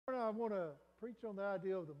want to preach on the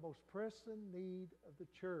idea of the most pressing need of the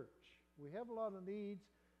church. We have a lot of needs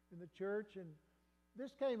in the church, and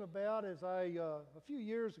this came about as a few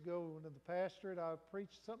years ago when in the pastorate, I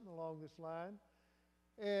preached something along this line.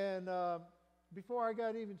 And before I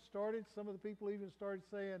got even started, some of the people even started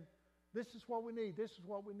saying, this is what we need, this is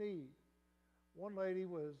what we need. One lady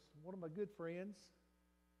was one of my good friends,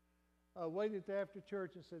 waited after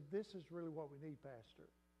church and said, this is really what we need, Pastor.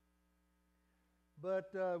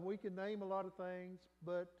 But we can name a lot of things,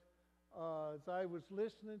 but as I was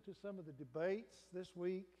listening to some of the debates this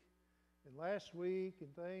week and last week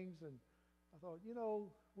and things, and I thought,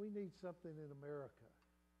 we need something in America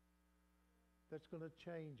that's going to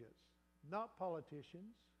change us. Not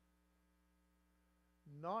politicians,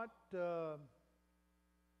 not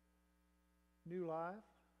New Life.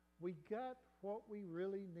 We got what we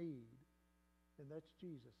really need, and that's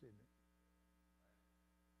Jesus, isn't it?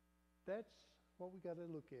 That's what we got to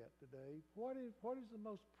look at today. What is the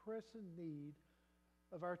most pressing need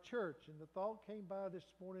of our church? And the thought came by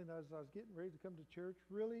this morning as I was getting ready to come to church,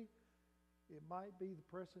 really, it might be the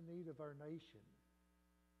pressing need of our nation.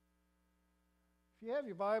 If you have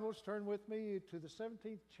your Bibles, turn with me to the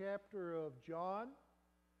 17th chapter of John.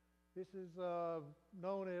 This is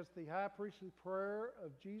known as the high priestly prayer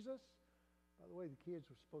of Jesus. By the way, the kids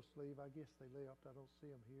were supposed to leave. I guess they left. I don't see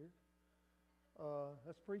them here.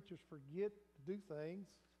 Us preachers forget to do things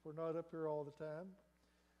if we're not up here all the time.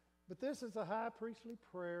 But this is the high priestly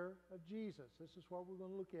prayer of Jesus. This is what we're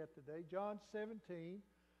going to look at today, John 17.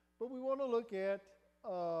 But we want to look at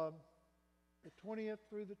the 20th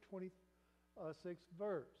through the 26th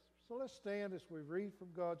verse. So let's stand as we read from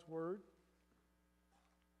God's Word.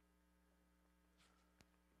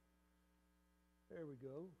 There we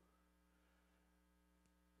go.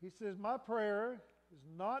 He says, my prayer is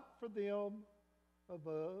not for them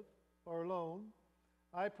above or alone.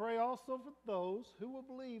 I pray also for those who will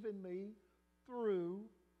believe in me through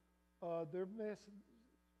their message,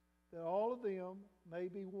 that all of them may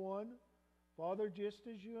be one. Father, just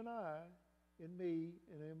as you and I in me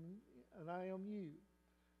and I am you.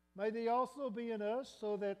 May they also be in us,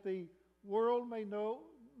 so that the world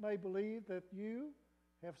may believe that you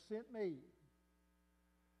have sent me.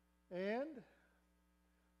 And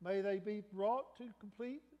may they be brought to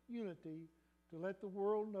complete unity, to let the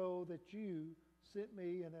world know that you sent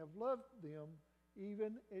me and have loved them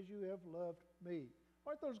even as you have loved me.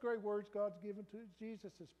 Aren't those great words God's given to us?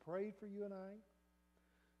 Jesus has prayed for you and I.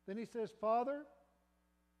 Then he says, Father,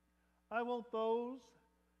 I want those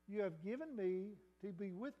you have given me to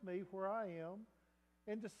be with me where I am,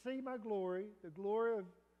 and to see my glory, the glory of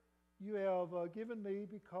you have given me,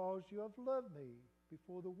 because you have loved me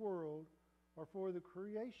before the world, or for the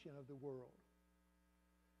creation of the world.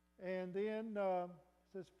 And then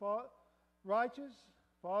says, righteous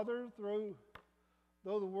Father,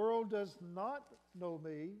 though the world does not know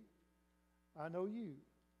me, I know you.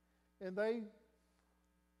 And they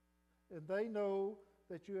know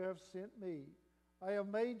that you have sent me. I have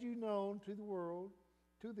made you known to the world,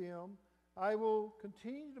 to them. I will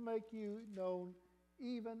continue to make you known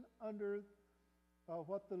even under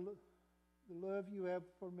what the love you have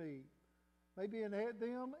for me. May be in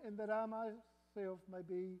them, and that I myself may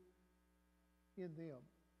be in them.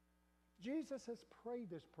 Jesus has prayed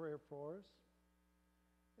this prayer for us.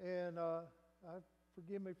 And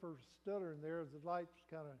forgive me for stuttering there, as the light was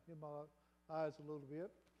kind of in my eyes a little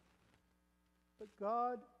bit. But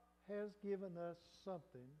God has given us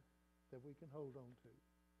something that we can hold on to.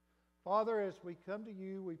 Father, as we come to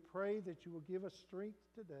you, we pray that you will give us strength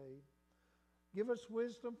today. Give us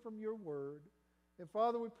wisdom from your word. And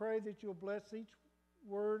Father, we pray that you'll bless each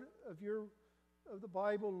word of the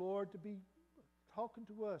Bible, Lord, to be talking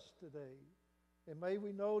to us today. And may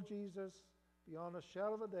we know, Jesus, beyond a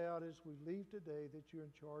shadow of a doubt, as we leave today, that you're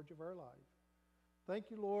in charge of our life. Thank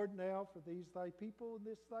you, Lord, now for these thy people and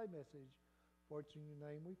this thy message. For it's in your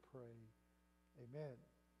name we pray. Amen.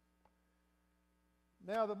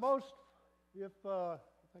 Now, I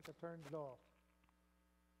think I turned it off.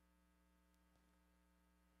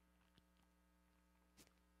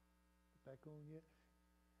 Back on yet?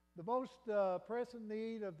 The most pressing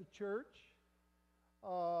need of the church,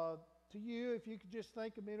 to you, if you could just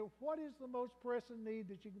think a minute, what is the most pressing need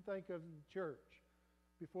that you can think of in the church?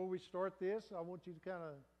 Before we start this, I want you to kind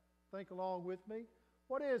of think along with me.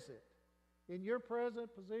 What is it? In your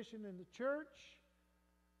present position in the church,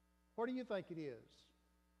 what do you think it is?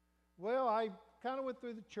 Well, I kind of went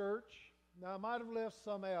through the church. Now, I might have left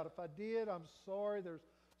some out. If I did, I'm sorry. There's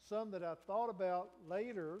some that I thought about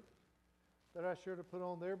later that I should have put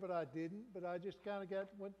on there, but I didn't. But I just kind of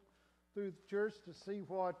went through the church to see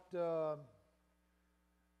what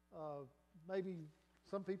Maybe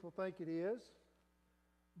some people think it is.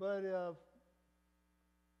 But,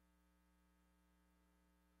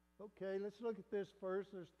 okay, let's look at this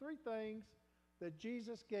first. There's three things that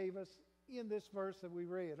Jesus gave us in this verse that we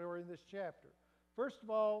read, or in this chapter. First of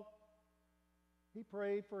all, he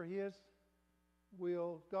prayed for his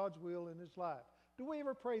will, God's will in his life. Do we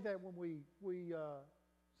ever pray that when we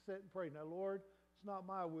sit and pray? Now, Lord, it's not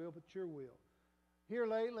my will, but your will. Here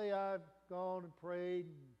lately, I've gone and prayed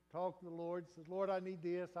and talked to the Lord. Said, Lord, I need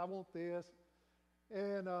this. I want this.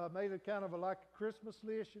 And made it kind of like a Christmas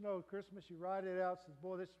list. You know, Christmas, you write it out. Says,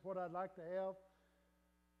 boy, this is what I'd like to have.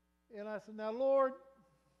 And I said, now, Lord,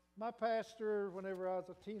 my pastor, whenever I was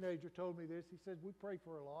a teenager, told me this. He said, we pray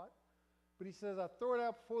for a lot. But he says, I throw it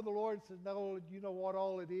out before the Lord and says, no, you know what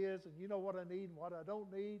all it is, and you know what I need and what I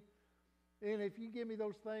don't need. And if you give me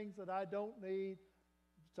those things that I don't need,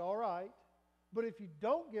 it's all right. But if you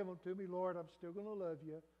don't give them to me, Lord, I'm still going to love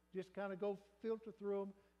you. Just kind of go filter through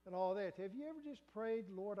them and all that. Have you ever just prayed,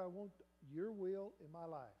 Lord, I want your will in my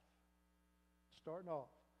life? Starting off.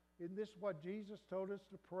 Isn't this what Jesus told us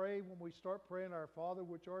to pray when we start praying, our Father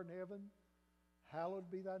which art in heaven, hallowed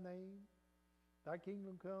be thy name, thy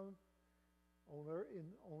kingdom come on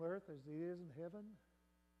earth as it is in heaven?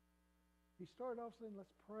 He started off saying,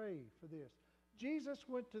 let's pray for this. Jesus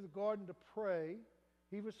went to the garden to pray.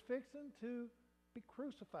 He was fixing to be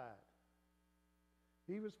crucified.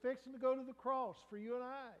 He was fixing to go to the cross for you and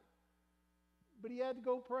I. But he had to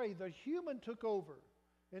go pray. The human took over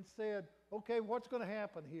and said, okay, what's going to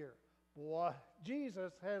happen here? Boy,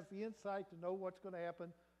 Jesus has the insight to know what's going to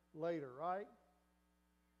happen later, right?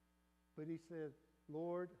 But he said,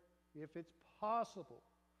 Lord, if it's possible,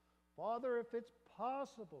 Father, if it's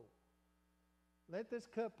possible, let this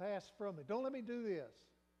cup pass from me. Don't let me do this.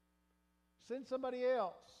 Send somebody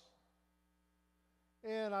else.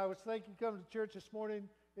 And I was thinking, coming to church this morning,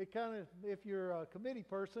 it kind of, if you're a committee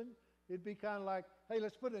person, it'd be kind of like, hey,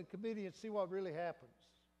 let's put it in a committee and see what really happens.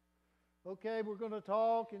 Okay, we're going to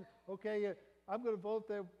talk, and okay, I'm going to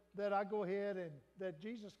vote that I go ahead and that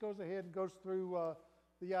Jesus goes ahead and goes through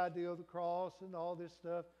the idea of the cross and all this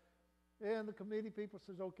stuff. And the committee people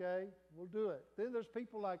says, okay, we'll do it. Then there's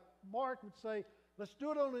people like Mark would say, let's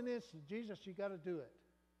do it on an instant. Jesus, you got to do it.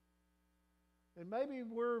 And maybe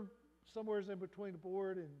we're somewhere in between the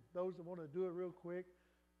board and those that want to do it real quick.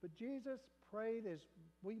 But Jesus prayed as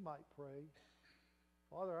we might pray.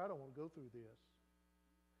 Father, I don't want to go through this.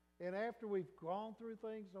 And after we've gone through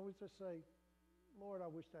things, don't we just say, Lord, I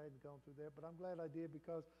wish I hadn't gone through that, but I'm glad I did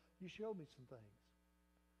because you showed me some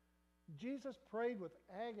things. Jesus prayed with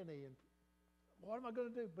agony and what am I going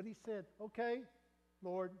to do? But he said, okay,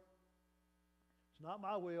 Lord, it's not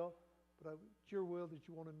my will, but it's your will that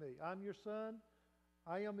you want in me. I'm your son.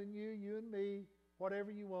 I am in you, you in me.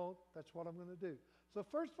 Whatever you want, that's what I'm going to do. So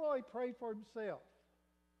first of all, he prayed for himself.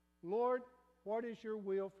 Lord, what is your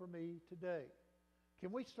will for me today?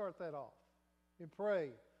 Can we start that off and pray,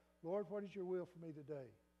 Lord, what is your will for me today?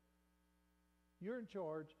 You're in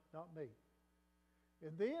charge, not me.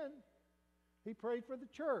 And then he prayed for the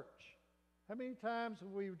church. How many times have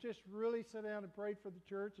we just really sat down and prayed for the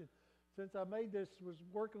church? And since I was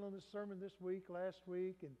working on this sermon this week, last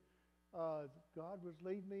week, and God was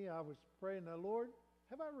leading me, I was praying, now Lord,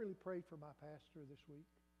 have I really prayed for my pastor this week?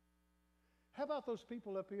 How about those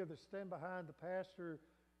people up here that stand behind the pastor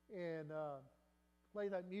and play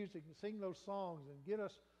that music and sing those songs and get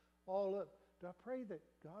us all up? Do I pray that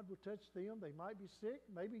God will touch them? They might be sick.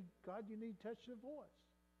 Maybe, God, you need to touch their voice.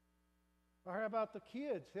 Or how about the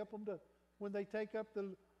kids? Help them to, when they take up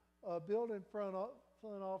the building front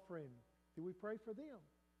offering, do we pray for them?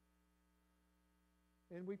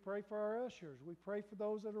 And we pray for our ushers. We pray for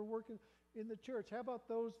those that are working in the church. How about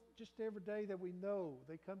those just every day that we know?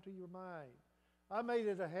 They come to your mind. I made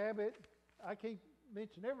it a habit. I can't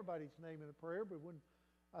mention everybody's name in a prayer, but when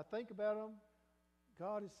I think about them,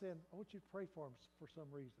 God is saying, I want you to pray for them for some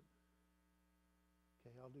reason.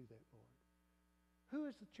 Okay, I'll do that, Lord. Who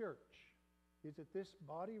is the church? Is it this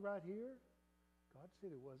body right here? God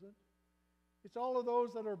said it wasn't. It's all of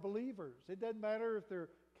those that are believers. It doesn't matter if they're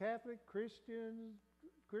Catholic, Christian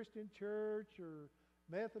church, or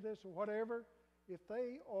Methodist, or whatever. If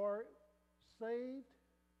they are saved,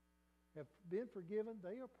 have been forgiven,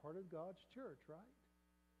 they are part of God's church, right?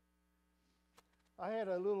 I had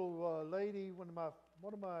a little lady, my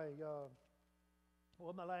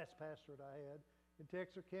last pastorate I had in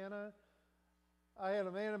Texarkana. I had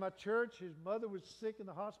a man in my church. His mother was sick in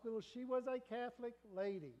the hospital. She was a Catholic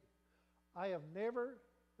lady. I have never,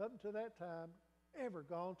 up until that time, ever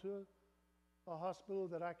gone to a hospital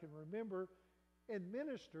that I can remember and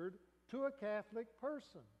ministered to a Catholic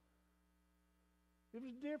person. It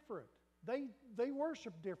was different. They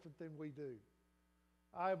worship different than we do.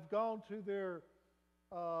 I've gone to their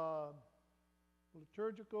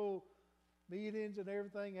liturgical meetings and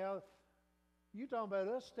everything else. You talking about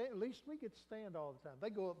us? At least we get to stand all the time. They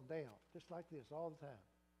go up and down, just like this, all the time.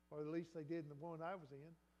 Or at least they did in the one I was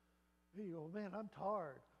in. You go, man, I'm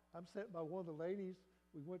tired. I'm sitting by one of the ladies.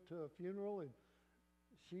 We went to a funeral, and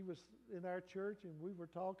she was in our church, and we were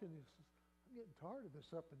talking. And she says, I'm getting tired of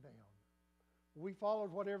this up and down. We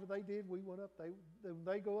followed whatever they did. We went up.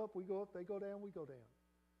 They go up, we go up. They go down, we go down.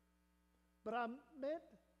 But I met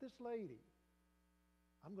this lady.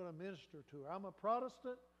 I'm going to minister to her. I'm a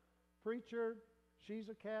Protestant preacher. She's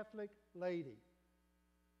a Catholic lady.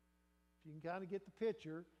 You can kind of get the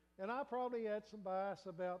picture. And I probably had some bias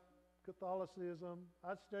about Catholicism.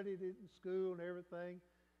 I studied it in school and everything.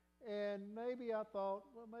 And maybe I thought,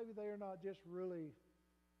 well, maybe they're not just really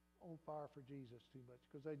on fire for Jesus too much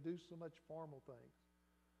because they do so much formal things.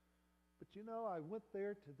 But you know, I went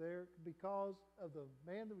there because of the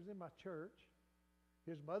man that was in my church.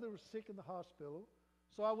 His mother was sick in the hospital,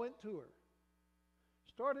 so I went to her.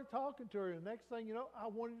 Started talking to her, and the next thing you know, I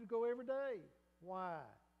wanted to go every day. Why?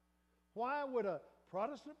 Why would a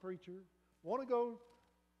Protestant preacher want to go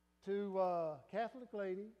to a Catholic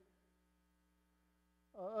lady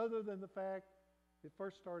other than the fact it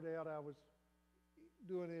first started out I was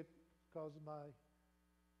doing it because of my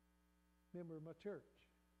member of my church.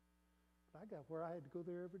 But I got where I had to go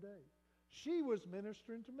there every day. She was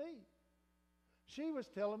ministering to me. She was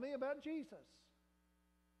telling me about Jesus.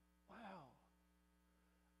 Wow.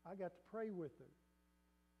 I got to pray with her.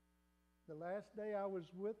 The last day I was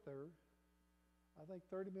with her, I think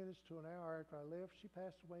 30 minutes to an hour after I left, she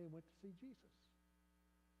passed away and went to see Jesus.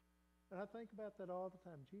 And I think about that all the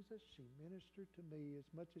time. Jesus, she ministered to me as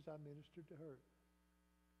much as I ministered to her.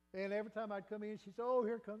 And every time I'd come in, she'd say, oh,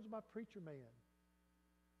 here comes my preacher man.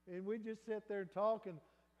 And we'd just sit there and talk, and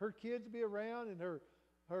her kids would be around, and her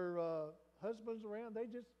husband's around. They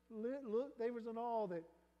just looked, they was in awe that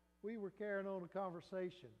we were carrying on a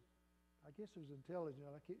conversation. I guess it was intelligent.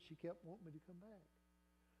 She kept wanting me to come back.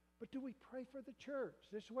 But do we pray for the church?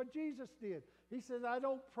 This is what Jesus did. He said, I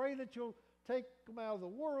don't pray that you'll take them out of the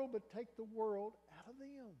world, but take the world out of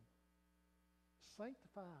them.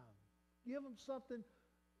 Sanctify them. Give them something,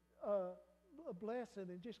 a blessing,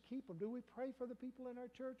 and just keep them. Do we pray for the people in our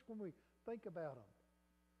church when we think about them?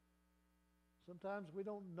 Sometimes we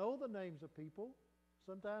don't know the names of people.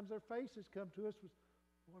 Sometimes their faces come to us with,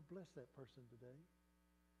 Lord, bless that person today.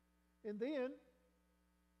 And then,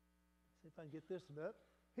 see if I can get this one up,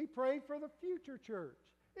 he prayed for the future church.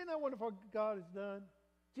 Isn't that wonderful what God has done?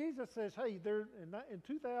 Jesus says, hey, in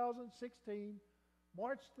 2016,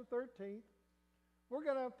 March the 13th, we're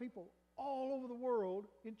going to have people all over the world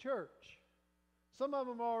in church. Some of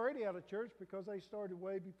them are already out of church because they started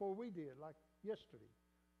way before we did, like yesterday.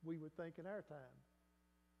 We would think in our time.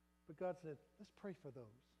 But God said, let's pray for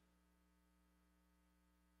those.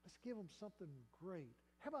 Let's give them something great.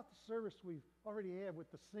 How about the service we've already had with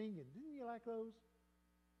the singing? Didn't you like those?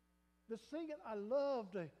 The singing, I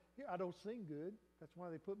love to hear. I don't sing good. That's why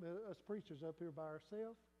they put us preachers up here by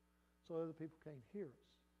ourselves, so other people can't hear us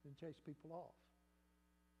and chase people off.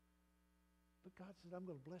 But God said, I'm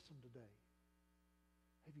going to bless them today.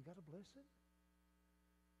 Have you got a blessing?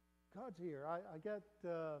 God's here. I got,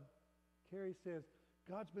 Carrie says,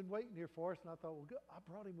 God's been waiting here for us. And I thought, well, I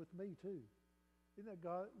brought him with me too. Isn't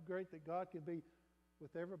that great that God can be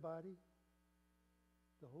with everybody?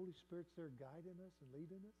 The Holy Spirit's there guiding us and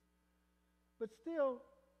leading us. But still,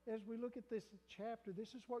 as we look at this chapter, this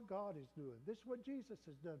is what God is doing. This is what Jesus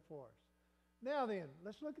has done for us. Now then,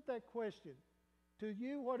 let's look at that question. To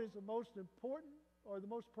you, what is the most important or the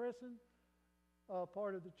most pressing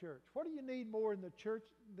part of the church? What do you need more in the church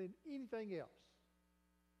than anything else?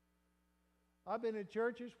 I've been in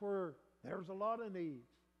churches where there's a lot of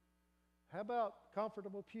needs. How about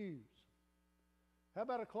comfortable pews? How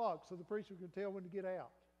about a clock so the preacher can tell when to get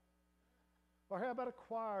out? Or how about a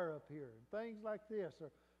choir up here and things like this?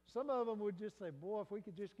 Or some of them would just say, boy, if we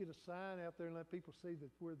could just get a sign out there and let people see that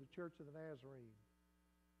we're the Church of the Nazarene.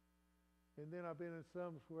 And then I've been in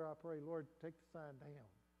some where I pray, Lord, take the sign down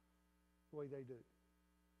the way they do.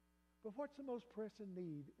 But what's the most pressing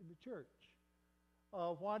need in the church?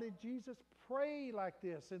 Why did Jesus pray like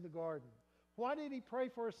this in the garden? Why did he pray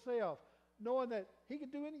for himself, knowing that he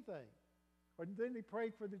could do anything? Or then he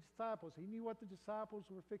prayed for the disciples. He knew what the disciples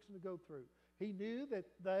were fixing to go through. He knew that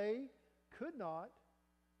they could not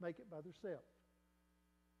make it by themselves.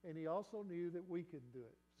 And he also knew that we couldn't do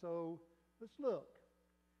it. So let's look.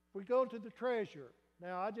 If we go to the treasure.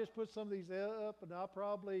 Now, I just put some of these up, and I'll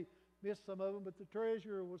probably miss some of them, but the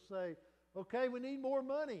treasurer will say, Okay, we need more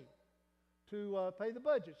money to pay the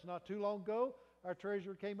budgets. Not too long ago, our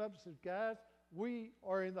treasurer came up and said, guys, we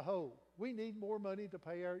are in the hole. We need more money to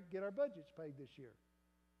get our budgets paid this year.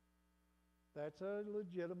 That's a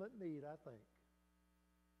legitimate need, I think.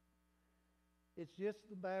 It's just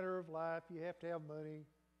the matter of life. You have to have money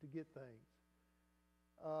to get things.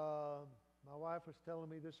 My wife was telling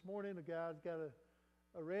me this morning a guy's got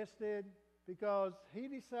arrested because he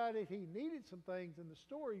decided he needed some things in the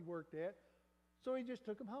store he worked at, so he just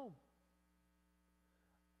took them home.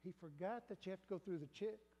 He forgot that you have to go through the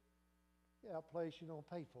check out place you don't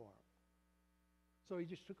pay for them. So he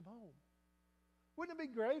just took them home. Wouldn't it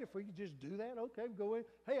be great if we could just do that? Okay, we go in.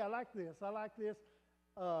 Hey, I like this. I like this.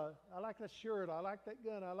 I like that shirt. I like that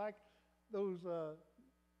gun. I like those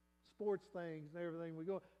sports things and everything. We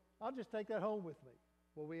go, I'll just take that home with me.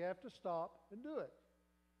 Well, we have to stop and do it.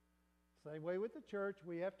 Same way with the church.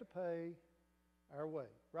 We have to pay our way,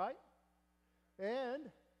 right? And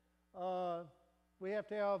we have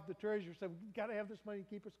to have the treasurer say, we've got to have this money to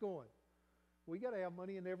keep us going. We got to have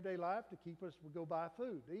money in everyday life to keep us, we go buy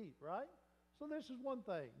food to eat, right? So this is one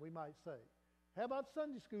thing we might say. How about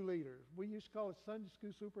Sunday school leaders? We used to call it Sunday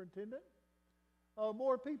school superintendent.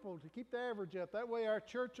 More people to keep the average up. That way our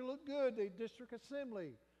church will look good, the district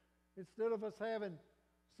assembly. Instead of us having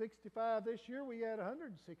 65 this year, we had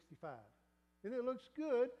 165. And it looks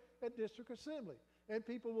good at district assembly. And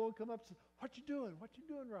people will come up and say, what you doing? What you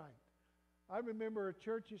doing right? I remember a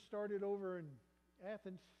church that started over in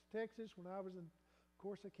Athens, Texas, when I was in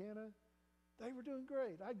Corsicana. They were doing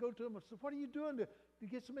great. I'd go to them and say, what are you doing to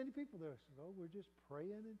get so many people there? I said, oh, we're just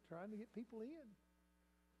praying and trying to get people in.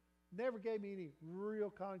 Never gave me any real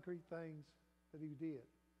concrete things that he did.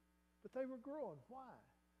 But they were growing. Why?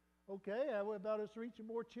 Okay, how about us reaching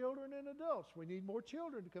more children and adults? We need more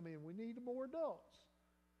children to come in. We need more adults.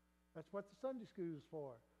 That's what the Sunday school is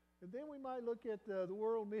for. And then we might look at the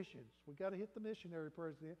world missions. We've got to hit the missionary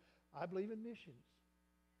president. I believe in missions.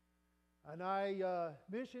 And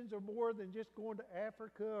missions are more than just going to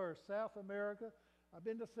Africa or South America. I've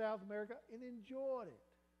been to South America and enjoyed it.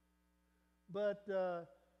 But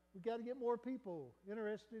we've got to get more people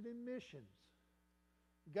interested in missions.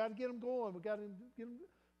 We've got to get them going. We've got to get them.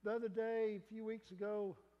 The other day, a few weeks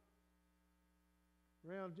ago,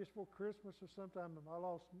 around just before Christmas or sometime, I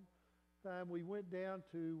lost time, we went down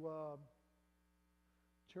to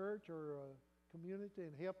church or community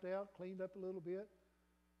and helped out, cleaned up a little bit.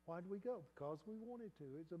 Why did we go? Because we wanted to.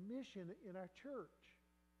 It's a mission in our church.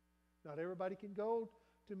 Not everybody can go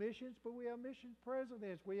to missions, but we have mission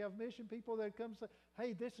presidents. We have mission people that come and say,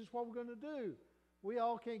 hey, this is what we're going to do. We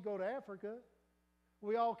all can't go to Africa.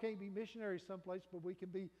 We all can't be missionaries someplace, but we can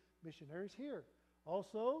be missionaries here.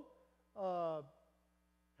 Also,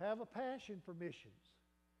 have a passion for missions.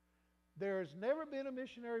 There's never been a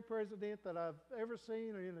missionary president that I've ever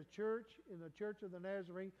seen in the Church of the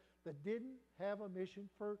Nazarene, that didn't have a mission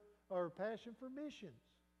for or a passion for missions.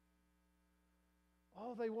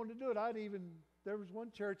 Oh, they wanted to do it. There was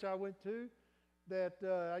one church I went to that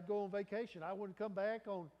I'd go on vacation. I wouldn't come back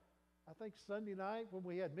on, I think, Sunday night when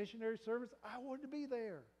we had missionary service. I wanted to be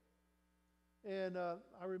there. And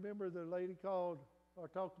I remember the lady called or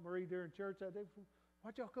talked to Marie during church that day.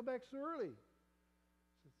 Why'd y'all come back so early?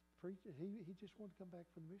 Preacher, he just wanted to come back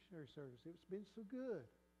for the missionary service. It's been so good.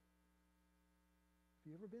 Have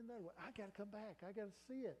you ever been that way? I got to come back. I got to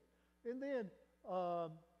see it. And then, how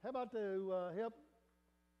about to help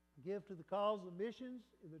give to the cause of missions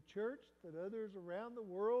in the church that others around the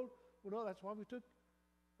world? Well, no, that's why we took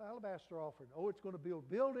the alabaster offering. Oh, it's going to build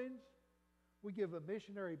buildings. We give a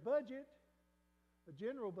missionary budget, a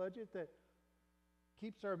general budget that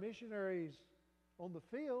keeps our missionaries on the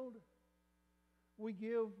field. We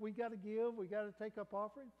got to take up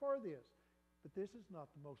offering for this. But this is not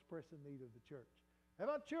the most pressing need of the church. How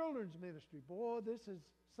about children's ministry? Boy, this is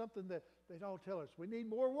something that they don't tell us. We need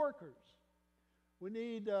more workers. We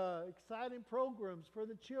need exciting programs for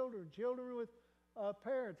the children with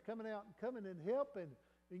parents coming out and helping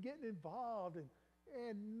and getting involved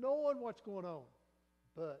and knowing what's going on.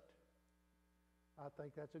 But I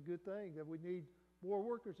think that's a good thing, that we need more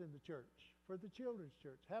workers in the church, for the children's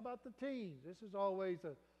church. How about the teens? This is always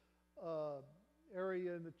a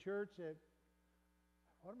area in the church that,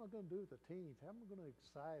 what am I going to do with the teens? How am I going to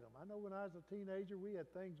excite them? I know when I was a teenager, we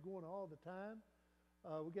had things going all the time.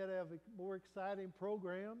 We got to have more exciting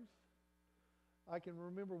programs. I can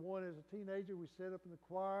remember one as a teenager. We set up in the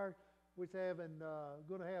choir. We was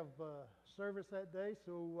going to have service that day,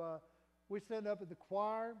 so we set up in the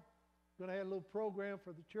choir. Going to have a little program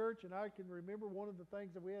for the church, and I can remember one of the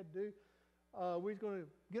things that we had to do. We was going to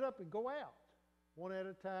get up and go out one at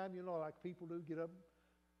a time, like people do, get up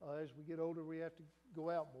As we get older, we have to go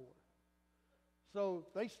out more. So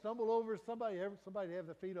they stumbled over somebody had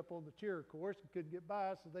their feet up on the chair, of course, and couldn't get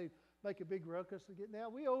by, so they make a big ruckus to get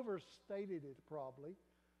down. We overstated it probably,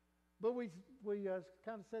 but we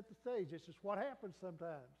kind of set the stage. It's just what happens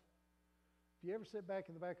sometimes. If you ever sit back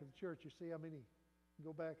in the back of the church, you see how many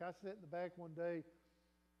go back. I sat in the back one day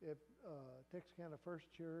at Texarkana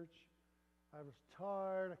First Church. I was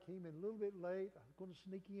tired. I came in a little bit late. I was going to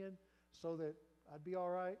sneak in so that I'd be all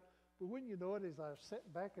right. But when you know it, as I was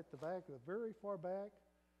sitting back at the back, the very far back,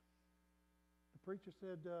 the preacher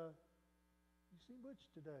said, "You see Butch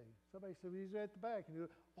today?" Somebody said, "He's at the back." And he goes,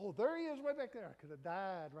 "Oh, there he is way back there." I could have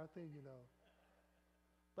died right then, you know.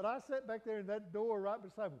 But I sat back there in that door right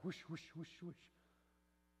beside me, whoosh, whoosh, whoosh, whoosh.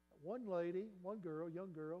 One lady, one girl,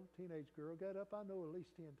 young girl, teenage girl, got up, I know, at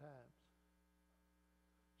least 10 times.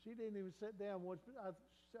 She didn't even sit down once.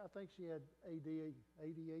 I think she had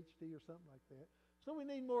ADHD or something like that. So we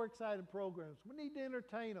need more exciting programs. We need to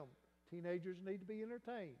entertain them. Teenagers need to be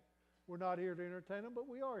entertained. We're not here to entertain them, but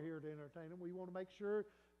we are here to entertain them. We want to make sure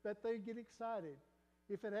that they get excited.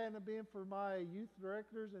 If it hadn't been for my youth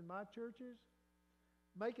directors in my churches,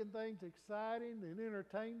 making things exciting and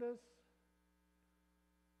entertained us,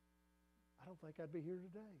 I don't think I'd be here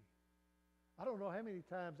today. I don't know how many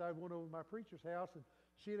times I went over to my preacher's house and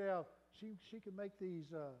she could make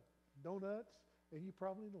these donuts, and you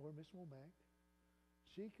probably know her, Miss Womack.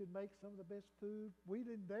 She could make some of the best food. We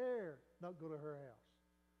didn't dare not go to her house.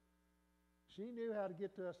 She knew how to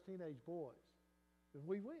get to us teenage boys, and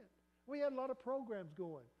we went. We had a lot of programs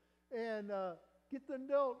going, and get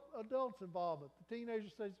the adults involvement. The teenager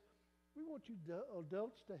says, "We want you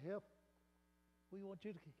adults to help. We want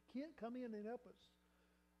you to come in and help us."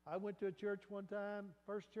 I went to a church one time,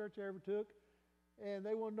 first church I ever took, and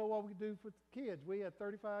they wanted to know what we could do for the kids. We had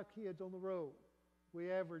 35 kids on the road.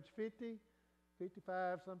 We averaged 50,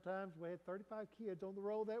 55 sometimes. We had 35 kids on the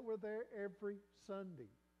road that were there every Sunday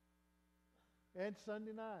and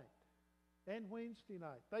Sunday night and Wednesday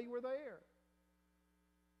night. They were there.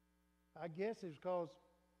 I guess it's because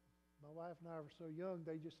my wife and I were so young,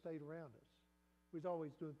 they just stayed around us. We was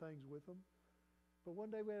always doing things with them. But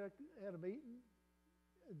one day we had a meeting,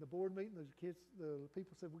 in the board meeting, the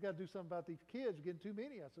people said, "We got to do something about these kids. We're getting too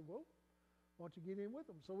many." I said, "Well, why don't you get in with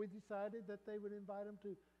them?" So we decided that they would invite them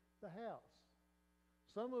to the house.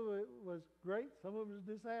 Some of it was great. Some of it was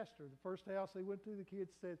a disaster. The first house they went to, the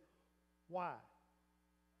kids said, "Why?"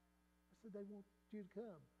 I said, "They want you to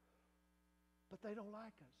come. But they don't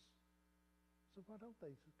like us." So why don't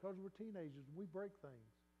they? Because we're teenagers and we break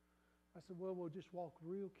things. I said, "Well, we'll just walk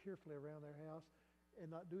real carefully around their house and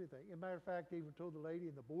not do anything." As a matter of fact, I even told the lady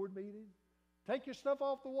in the board meeting, "Take your stuff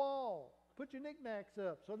off the wall. Put your knickknacks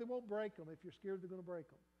up so they won't break them if you're scared they're going to break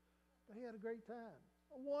them." They had a great time,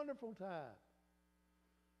 a wonderful time.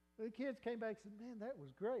 The kids came back and said, "Man, that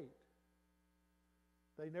was great."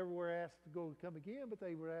 They never were asked to come again, but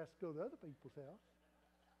they were asked to go to other people's house.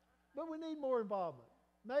 But we need more involvement.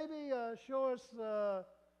 Maybe show us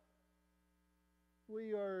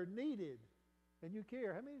we are needed and you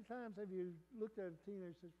care. How many times have you looked at a teenager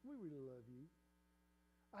and said, "We really love you"?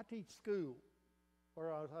 I teach school,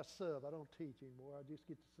 or I sub. I don't teach anymore. I just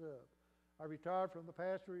get to sub. I retired from the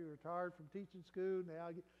pastorate, retired from teaching school.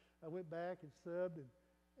 Now I went back and subbed,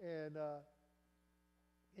 and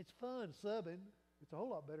it's fun subbing. It's a whole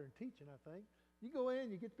lot better than teaching, I think. You go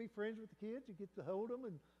in, you get to be friends with the kids, you get to hold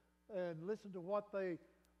them and listen to what they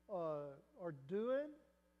are doing,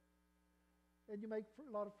 and you make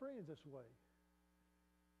a lot of friends this way.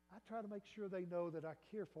 I try to make sure they know that I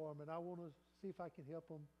care for them, and I want to see if I can help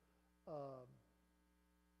them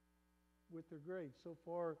with their grades. So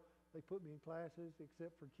far, they put me in classes,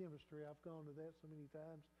 except for chemistry. I've gone to that so many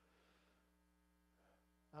times.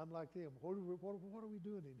 I'm like them. What are we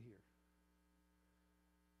doing in here?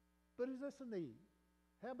 But is this a need?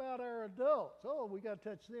 How about our adults? Oh, we got to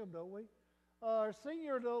touch them, don't we? Our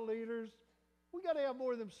senior adult leaders, we got to have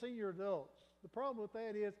more of them senior adults. The problem with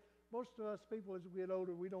that is most of us people, as we get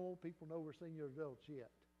older, we don't want people to know we're senior adults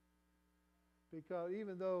yet. Because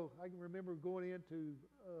even though I can remember going into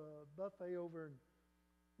a buffet over in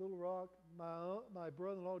Little Rock, my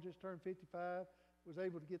brother-in-law just turned 55, was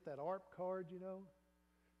able to get that ARP card, you know.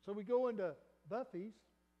 So we go into Buffy's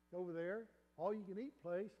over there, all-you-can-eat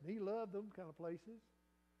place, and he loved them kind of places.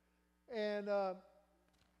 And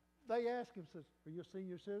they asked him, says, "Are you a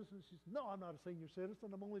senior citizen?" She said, "No, I'm not a senior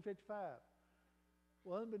citizen. I'm only 55.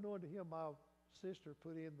 Well, unbeknown to him, my sister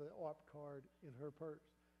put in the ARP card in her purse.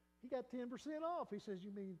 He got 10% off. He says,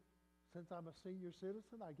 "You mean since I'm a senior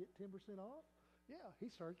citizen, I get 10% off?" Yeah, he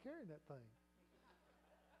started carrying that thing.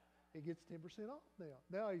 He gets 10% off now.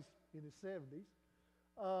 Now he's in his 70s.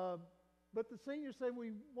 But the seniors say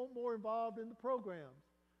we want more involved in the programs,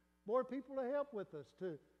 more people to help with us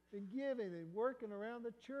in giving and working around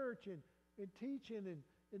the church and teaching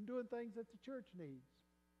and doing things that the church needs.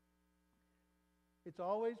 It's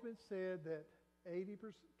always been said that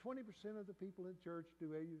 20% of the people in church do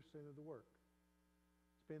 80% of the work.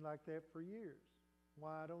 It's been like that for years.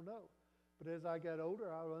 Why, I don't know. But as I got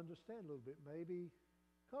older, I'll understand a little bit. Maybe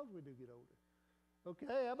because we do get older.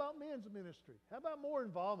 Okay, how about men's ministry? How about more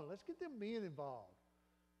involvement? Let's get them men involved.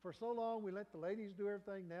 For so long, we let the ladies do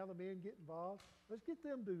everything. Now the men get involved. Let's get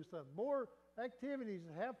them to do something. More activities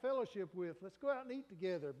to have fellowship with. Let's go out and eat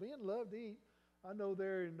together. Men love to eat. I know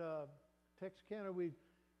there in Texarkana,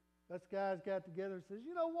 us guys got together and says,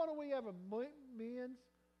 why don't we have a men's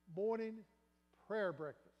morning prayer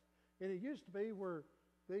breakfast? And it used to be where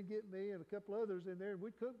they'd get me and a couple others in there, and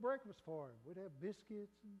we'd cook breakfast for them. We'd have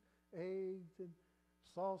biscuits and eggs and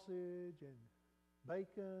sausage and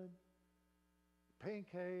bacon,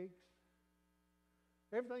 pancakes.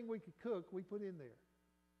 Everything we could cook, we put in there.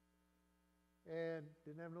 And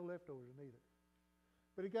didn't have no leftovers either.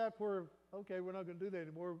 But it got where, okay, we're not going to do that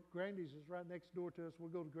anymore. Grandy's is right next door to us. We'll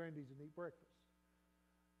go to Grandy's and eat breakfast.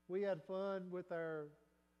 We had fun with our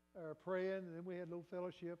praying, and then we had a little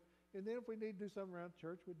fellowship. And then if we need to do something around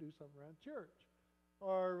church, we'd do something around church.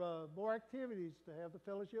 Or more activities to have the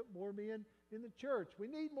fellowship, more men in the church. We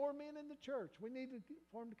need more men in the church. We need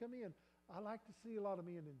for them to come in. I like to see a lot of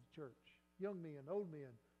men in the church. Young men, old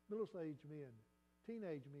men, middle-aged men,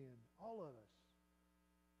 teenage men, all of us.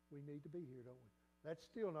 We need to be here, don't we? That's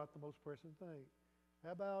still not the most pressing thing.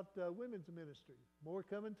 How about women's ministry? More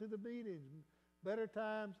coming to the meetings, better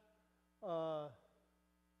times for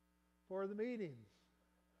the meetings.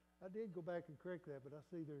 I did go back and correct that, but I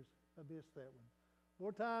see I missed that one.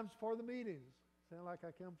 More times for the meetings. Sound like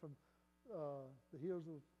I come from the hills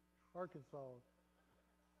of Arkansas.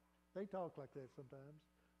 They talk like that sometimes.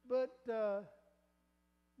 But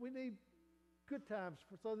we need good times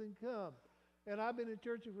so they can come. And I've been in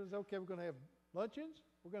churches where it's okay, we're going to have luncheons,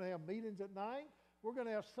 we're going to have meetings at night, we're going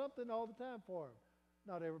to have something all the time for them.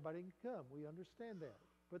 Not everybody can come. We understand that.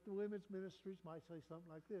 But the women's ministries might say something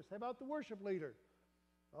like this. How about the worship leader?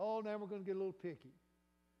 Oh, now we're going to get a little picky.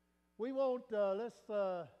 We won't, let's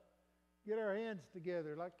get our hands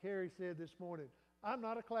together, like Carrie said this morning. I'm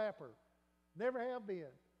not a clapper. Never have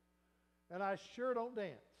been. And I sure don't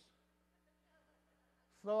dance.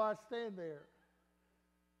 So I stand there.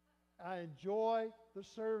 I enjoy the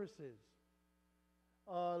services.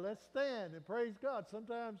 Let's stand and praise God.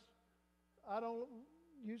 Sometimes I don't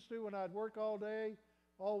used to when I'd work all day,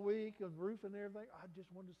 all week, and roof and everything. I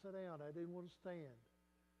just wanted to sit down. I didn't want to stand.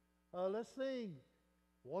 Let's sing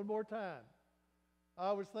one more time.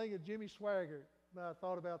 I was thinking of Jimmy Swaggart. I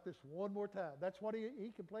thought about this one more time. That's what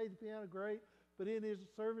he can play the piano great, but in his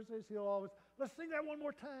services he'll always, let's sing that one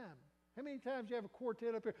more time. How many times you have a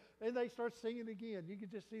quartet up here and they start singing again? You can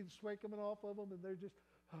just see the sweat coming off of them and they're just,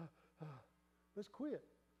 let's quit.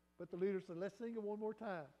 But the leader said, let's sing it one more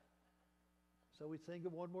time. So we sing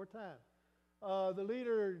it one more time. The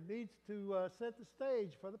leader needs to set the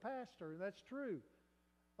stage for the pastor, and that's true.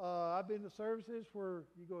 I've been to services where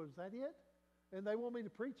you go, is that it? And they want me to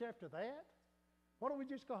preach after that? Why don't we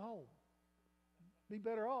just go home? Be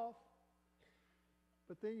better off.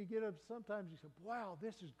 But then you get up, sometimes you say, wow,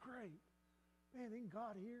 this is great. Man, isn't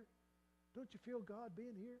God here? Don't you feel God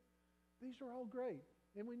being here? These are all great,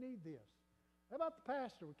 and we need this. How about the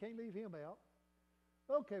pastor? We can't leave him out.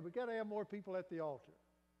 Okay, we've got to have more people at the altar.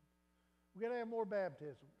 We've got to have more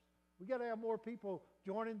baptisms. We've got to have more people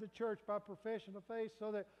joining the church by profession of faith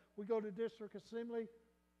so that we go to district assembly,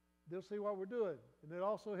 they'll see what we're doing. And it'll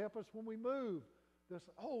also help us when we move. They'll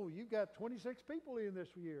say, oh, you've got 26 people in this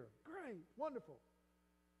year. Great, wonderful.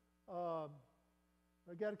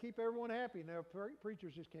 I've got to keep everyone happy. Now,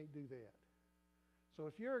 preachers just can't do that. So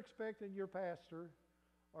if you're expecting your pastor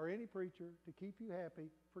or any preacher to keep you happy,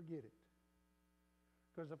 forget it.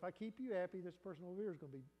 Because if I keep you happy, this person over here is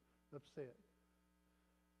going to be upset.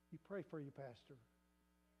 You pray for your pastor.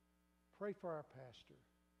 Pray for our pastor.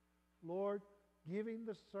 Lord, give him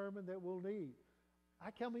the sermon that we'll need.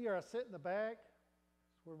 I come here, I sit in the back.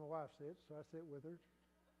 That's where my wife sits, so I sit with her.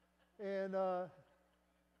 And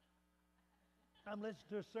I'm listening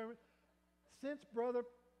to a sermon. Since Brother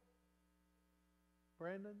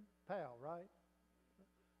Brandon Powell, right?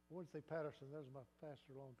 I wouldn't say Patterson. That was my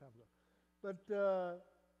pastor a long time ago. But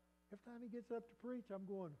every time he gets up to preach, I'm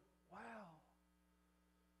going, wow.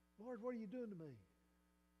 Lord, what are you doing to me?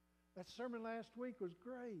 That sermon last week was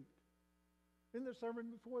great. And the sermon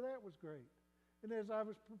before that was great. And as I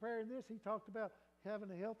was preparing this, he talked about having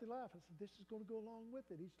a healthy life. I said, this is going to go along with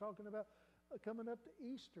it. He's talking about coming up to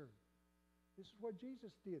Easter. This is what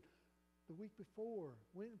Jesus did. The week before,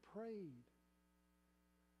 went and prayed.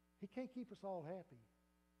 He can't keep us all happy.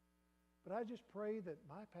 But I just pray that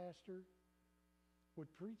my pastor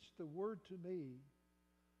would preach the word to me.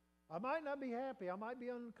 I might not be happy. I might be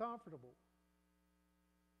uncomfortable.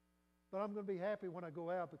 But I'm going to be happy when I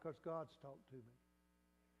go out because God's talked to me.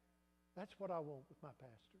 That's what I want with my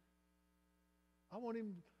pastor. I want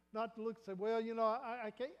him not to look and say, well,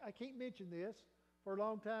 I can't mention this. For a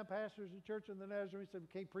long time, pastors in church in the Nazarene said, we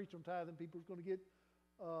can't preach on tithing. People's going to get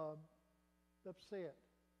upset.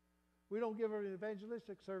 We don't give an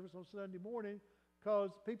evangelistic service on Sunday morning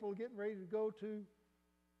because people are getting ready to go to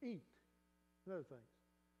eat and other things.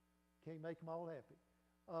 Can't make them all happy.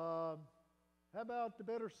 How about the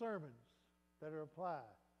better sermons that are applied?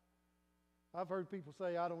 I've heard people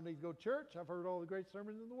say, I don't need to go to church. I've heard all the great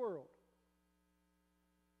sermons in the world.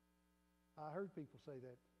 I heard people say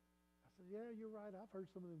that. I said, yeah, you're right. I've heard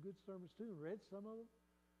some of them good sermons too and read some of them.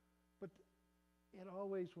 But it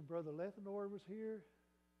always, when Brother Lethenor was here,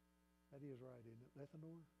 that is right, isn't it,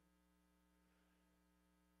 Lethenor?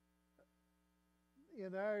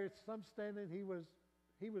 In some standing, he was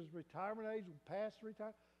retirement age, past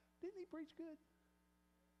retirement. Didn't he preach good?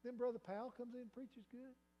 Then Brother Powell comes in and preaches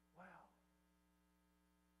good. Wow.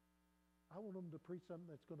 I want him to preach something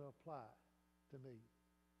that's going to apply to me.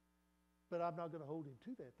 But I'm not going to hold him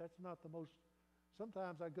to that. That's not the most.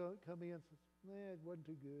 Sometimes I come in and say, it wasn't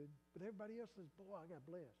too good. But everybody else says, boy, I got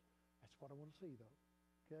blessed. That's what I want to see,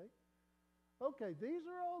 though. Okay, these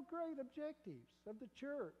are all great objectives of the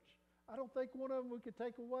church. I don't think one of them we could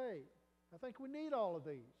take away. I think we need all of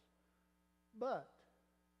these. But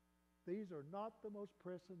these are not the most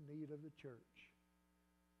pressing need of the church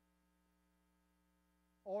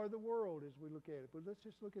or the world as we look at it. But let's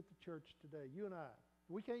just look at the church today, you and I.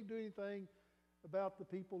 We can't do anything about the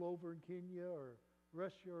people over in Kenya or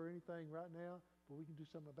Russia or anything right now, but we can do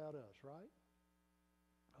something about us, right?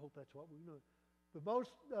 I hope that's what we know.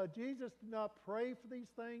 Jesus did not pray for these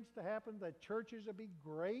things to happen, that churches would be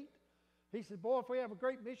great. He said, boy, if we have a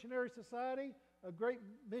great missionary society, a great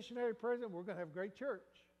missionary president, we're going to have a great church.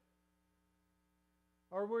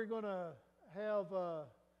 Or we're going to have,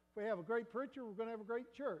 if we have a great preacher, we're going to have a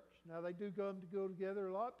great church. Now, they do go together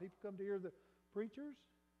a lot. People come to hear the preachers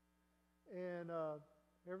and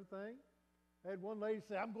everything. I had one lady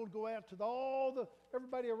say, I'm going to go out to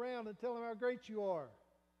everybody around and tell them how great you are.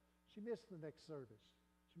 She missed the next service.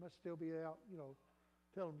 She must still be out,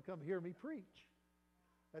 tell them to come hear me preach.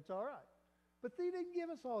 That's all right. But he didn't give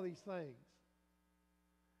us all these things.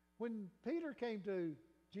 When Peter came to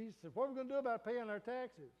Jesus and said, what are we going to do about paying our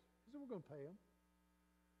taxes? He said, we're going to pay them.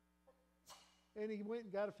 And he went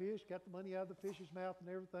and got a fish, got the money out of the fish's mouth and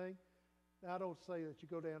everything. Now, I don't say that you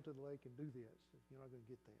go down to the lake and do this. You're not going to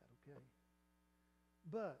get that, okay?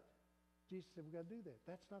 But Jesus said we've got to do that.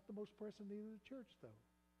 That's not the most pressing need of the church, though.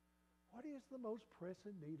 What is the most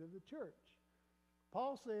pressing need of the church?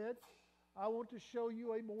 Paul said, I want to show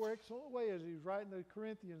you a more excellent way, as he was writing to the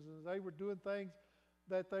Corinthians, and they were doing things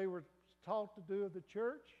that they were taught to do of the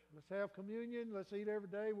church. Let's have communion. Let's eat every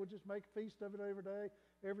day. We'll just make a feast of it every day.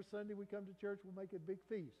 Every Sunday we come to church, we'll make a big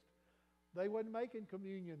feast. They wasn't making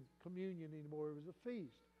communion anymore. It was a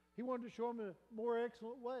feast. He wanted to show them a more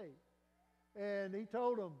excellent way. And he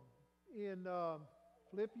told them in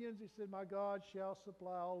Philippians, he said, my God shall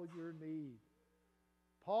supply all of your need.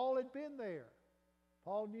 Paul had been there.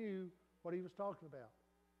 Paul knew what he was talking about.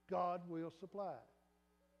 God will supply.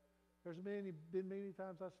 There's been many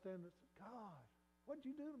times I stand and say, God, what did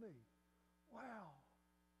you do to me? Wow.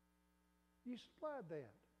 You supplied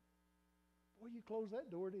that. Boy, you closed that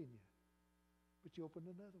door, didn't you? But you opened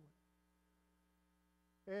another one.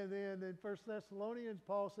 And then in 1 Thessalonians,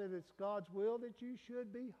 Paul said it's God's will that you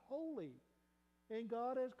should be holy. And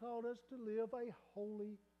God has called us to live a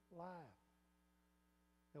holy life.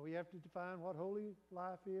 Now we have to define what holy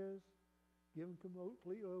life is. Give them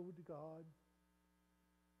completely over to God.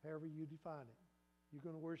 However you define it. You're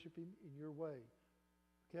going to worship Him in your way.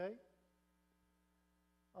 Okay?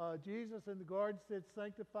 Jesus in the garden said,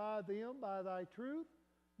 sanctify them by thy truth.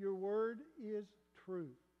 Your word is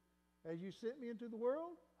truth. As you sent me into the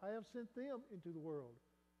world, I have sent them into the world.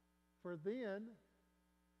 For then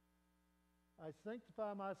I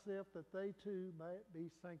sanctify myself that they too might be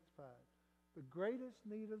sanctified. The greatest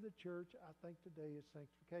need of the church, I think, today is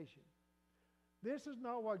sanctification. This is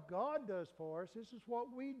not what God does for us. This is what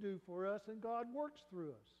we do for us, and God works through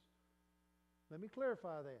us. Let me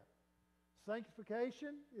clarify that.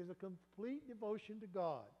 Sanctification is a complete devotion to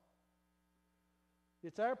God.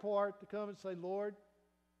 It's our part to come and say, Lord,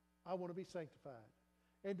 I want to be sanctified.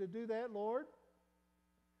 And to do that, Lord,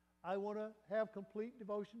 I want to have complete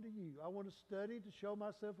devotion to you. I want to study to show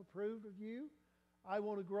myself approved of you. I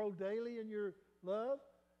want to grow daily in your love,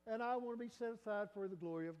 and I want to be set aside for the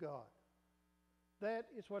glory of God. That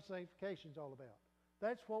is what sanctification is all about.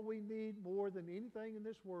 That's what we need more than anything in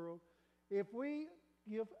this world. If we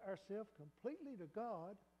give ourselves completely to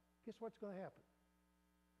God, guess what's going to happen?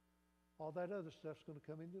 All that other stuff's going to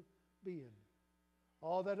come into being.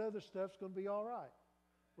 All that other stuff's going to be all right.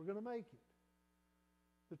 We're going to make it.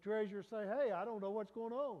 The treasurers say, hey, I don't know what's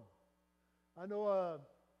going on. I know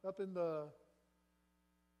up in the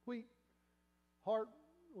wheat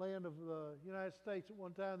heartland of the United States at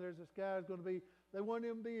one time, there's this guy who's going to be, they wanted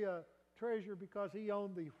him to be a treasurer because he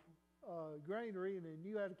owned the granary and he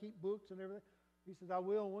knew how to keep books and everything. He says, I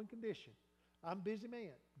will on one condition. I'm a busy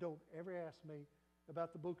man. Don't ever ask me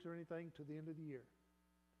about the books or anything till the end of the year.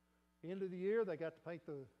 End of the year, they got to paint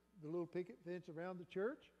the little picket fence around the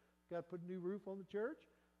church. Got to put a new roof on the church.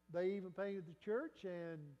 They even painted the church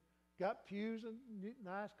and got pews and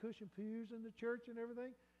nice cushion pews in the church and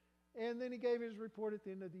everything. And then he gave his report at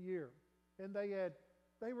the end of the year. And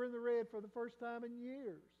they were in the red for the first time in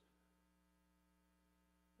years.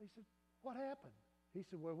 They said, what happened? He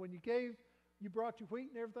said, well, when you brought your wheat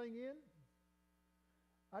and everything in,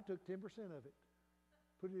 I took 10% of it,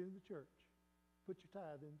 put it in the church, put your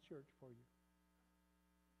tithe in the church for you.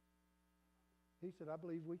 He said, I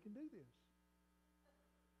believe we can do this.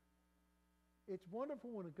 It's wonderful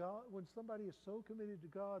when somebody is so committed to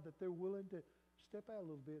God that they're willing to step out a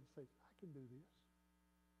little bit and say, I can do this.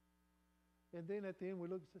 And then at the end we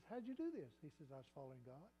look and say, how'd you do this? He says, I was following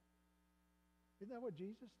God. Isn't that what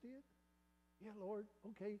Jesus did? Yeah, Lord,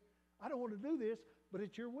 okay, I don't want to do this, but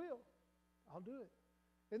it's your will. I'll do it.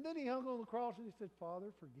 And then he hung on the cross and he said,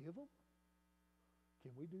 Father, forgive them.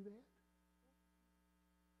 Can we do that?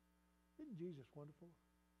 Isn't Jesus wonderful?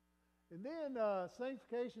 And then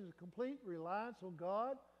sanctification is a complete reliance on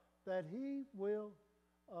God that he will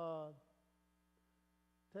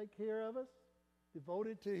take care of us,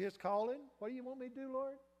 devoted to his calling. What do you want me to do,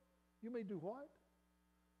 Lord? You may do what?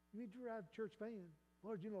 You need to drive the church van.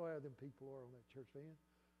 Lord, you know how them people are on that church van.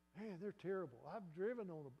 Man, they're terrible. I've driven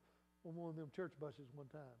on one of them church buses one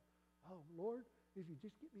time. Oh, Lord, if you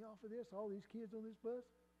just get me off of this, all these kids on this bus,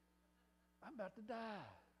 I'm about to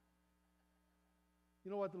die. You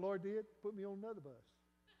know what the Lord did? Put me on another bus.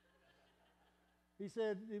 He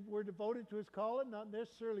said if we're devoted to his calling, not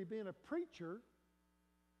necessarily being a preacher,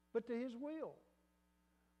 but to his will.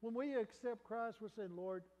 When we accept Christ, we're saying,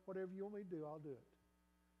 Lord, whatever you want me to do, I'll do it.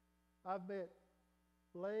 I've met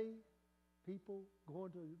lay people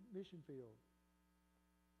going to the mission field.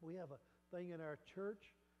 We have a thing in our church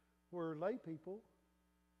where lay people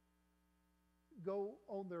go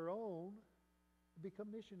on their own, become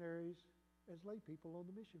missionaries as lay people on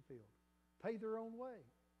the mission field. Pay their own way.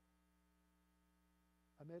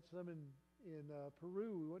 I met some in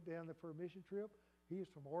Peru. We went down there for a mission trip. He is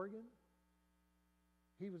from Oregon.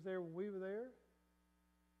 He was there when we were there.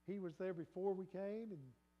 He was there before we came, and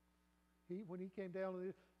when he came down, he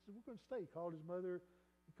said, we're going to stay. He called his mother.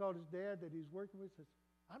 He called his dad that he was working with. He says,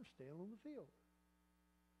 I'm staying on the field.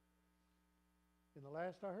 And the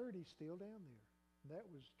last I heard, he's still down there. And that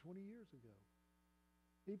was 20 years ago.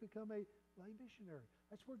 He became a lay missionary.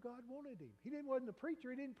 That's where God wanted him. He wasn't a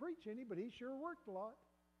preacher. He didn't preach any, but he sure worked a lot.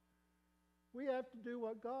 We have to do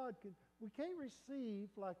what God can. We can't receive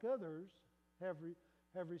like others have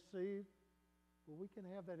received, but we can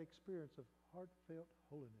have that experience of heartfelt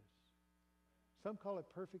holiness. Some call it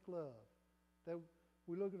perfect love. That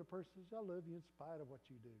we look at a person and say, I love you in spite of what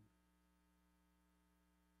you do.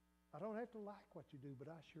 I don't have to like what you do, but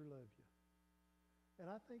I sure love you. And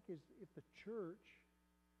I think if the church,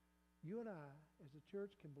 you and I, as a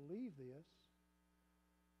church, can believe this,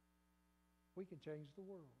 we can change the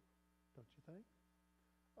world, don't you think?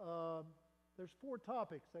 There's 4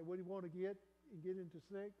 topics that we want to get into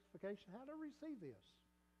sanctification. How to receive this.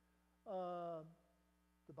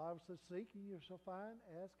 The Bible says, seek and you shall find,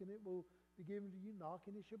 ask and it will be given to you, knock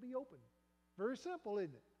and it shall be open. Very simple,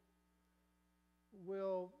 isn't it?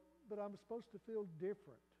 Well, but I'm supposed to feel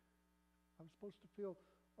different. I'm supposed to feel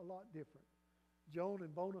a lot different. Joan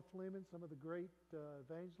and Bona Fleming, some of the great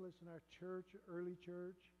evangelists in our church, early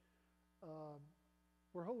church,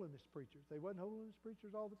 were holiness preachers. They wasn't holiness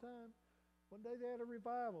preachers all the time. One day they had a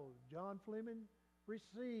revival. John Fleming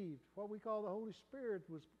received what we call the Holy Spirit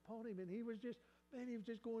was upon him, and he was just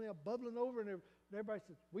going out bubbling over, and everybody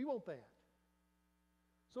said, we want that.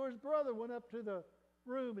 So his brother went up to the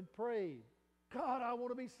room and prayed, God, I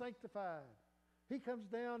want to be sanctified. He comes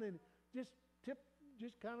down and just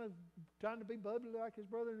kind of trying to be bubbly like his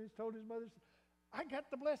brother, and he's told his mother, I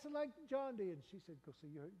got the blessing like John did. And she said, go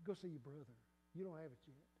see your brother. You don't have it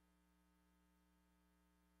yet.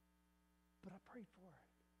 But I prayed for it.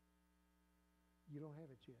 You don't have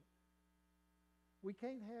it yet. We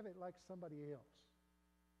can't have it like somebody else.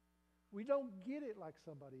 We don't get it like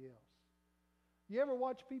somebody else. You ever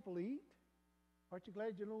watch people eat? Aren't you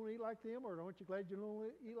glad you don't eat like them, or aren't you glad you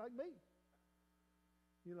don't eat like me?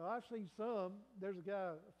 You know, I've seen some. There's a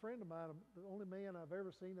guy, a friend of mine, the only man I've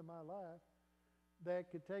ever seen in my life,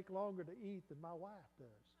 that could take longer to eat than my wife does.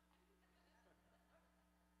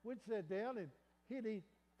 We'd sit down and he'd eat.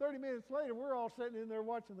 30 minutes later, we're all sitting in there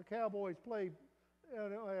watching the Cowboys play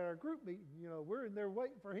at our group meeting. You know, we're in there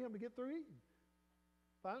waiting for him to get through eating.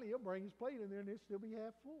 Finally, he'll bring his plate in there and it'll still be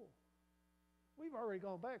half full. We've already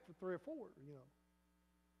gone back for 3 or 4, you know.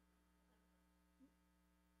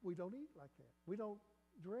 We don't eat like that. We don't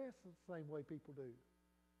dress the same way people do.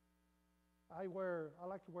 I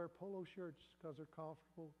like to wear polo shirts because they're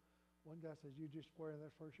comfortable. One guy says, "You're just wearing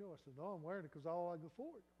that for a show." I said, "No, I'm wearing it because all I can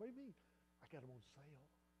afford." "What do you mean?" "I got them on sale.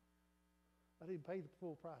 I didn't pay the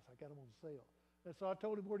full price. I got them on sale." And so I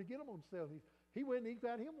told him where to get them on sale. He went and he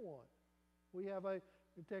got him one.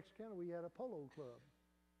 In Texarkana, we had a polo club.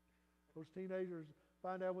 Those teenagers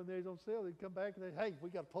find out when they're on sale, they'd come back and they, "Hey, we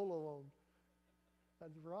got a polo on."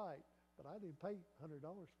 That's right. But I didn't pay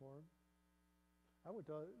 $100 for them. I went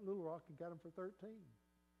to Little Rock and got them for $13.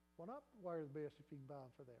 Why not wear the best if you can buy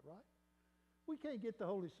them for that, right? We can't get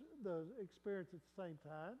the experience at the same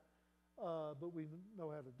time, but we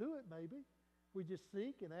know how to do it maybe. We just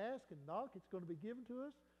seek and ask and knock. It's going to be given to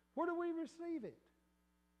us. Where do we receive it?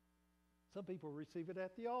 Some people receive it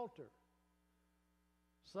at the altar.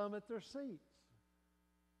 Some at their seats.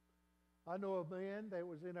 I know a man that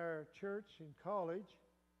was in our church in college.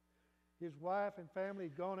 His wife and family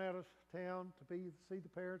had gone out of town to see the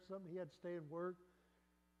parents or something. He had to stay and work.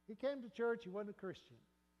 He came to church. He wasn't a Christian.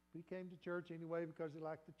 He came to church anyway because he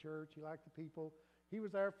liked the church. He liked the people. He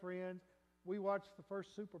was our friend. We watched the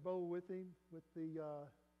first Super Bowl with him, with the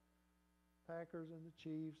Packers and the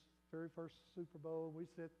Chiefs, very first Super Bowl. We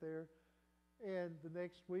sat there. And the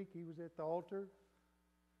next week he was at the altar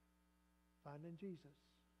finding Jesus,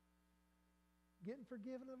 getting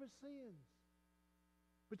forgiven of his sins.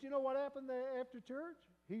 But you know what happened there after church?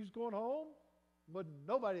 He was going home. Wasn't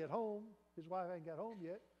nobody at home. His wife hadn't got home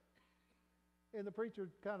yet. And the preacher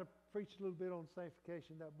kind of preached a little bit on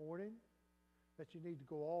sanctification that morning, that you need to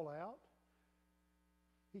go all out.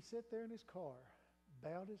 He sat there in his car,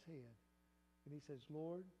 bowed his head, and he says,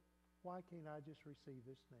 "Lord, why can't I just receive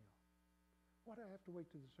this now? Why do I have to wait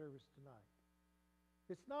to the service tonight?"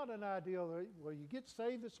 It's not an ideal, well, you get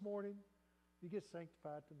saved this morning, you get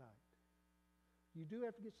sanctified tonight. You do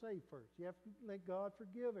have to get saved first. You have to let God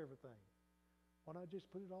forgive everything. Why not just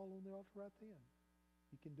put it all on the altar right then?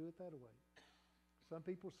 You can do it that way. Some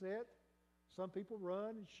people sit. Some people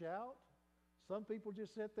run and shout. Some people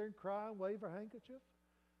just sit there and cry and wave a handkerchief.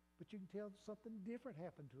 But you can tell something different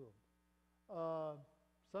happened to them.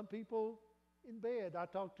 Some people in bed. I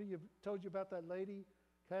told you about that lady,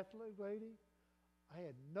 Catholic lady. I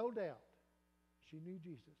had no doubt she knew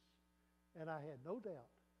Jesus. And I had no doubt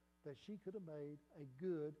that she could have made a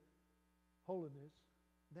good holiness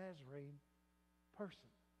Nazarene person,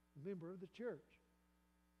 member of the church.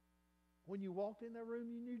 When you walked in that room,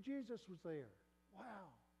 you knew Jesus was there.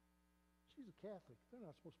 Wow, she's a Catholic. They're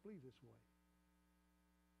not supposed to believe this way.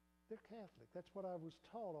 They're Catholic. That's what I was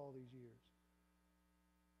taught all these years.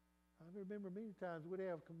 I remember many times we'd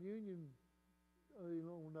have communion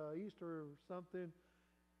on Easter or something,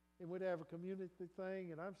 and we'd have a community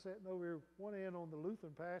thing, and I'm sitting over here, one hand on the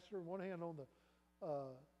Lutheran pastor, one hand on the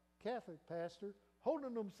Catholic pastor,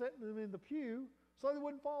 holding them, setting them in the pew so they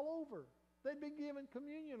wouldn't fall over. They'd been given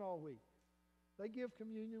communion all week. They give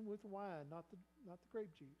communion with wine, not the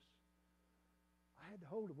grape juice. I had to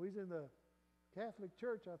hold him. We was in the Catholic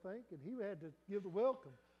church, I think, and he had to give the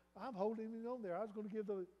welcome. I'm holding him on there. I was going to give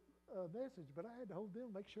the message, but I had to hold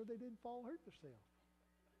them, make sure they didn't fall and hurt themselves.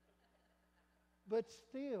 But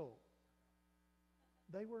still,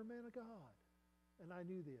 they were a man of God, and I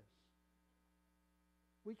knew this.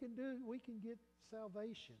 We can get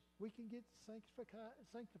salvation. We can get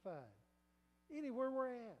sanctified anywhere we're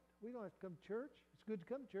at. We don't have to come to church. It's good to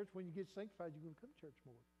come to church. When you get sanctified, you're going to come to church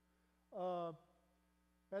more.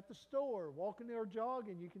 At the store, walking there or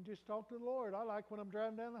jogging, you can just talk to the Lord. I like when I'm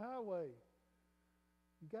driving down the highway.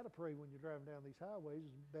 You got to pray when you're driving down these highways,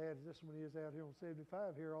 as bad as this one is out here on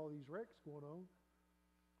 75. Here, all these wrecks going on.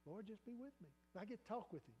 Lord, just be with me. And I get to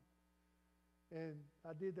talk with Him. And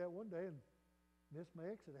I did that one day and missed my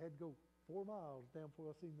exit. I had to go 4 miles down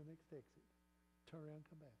before I seen the next exit. Turn around and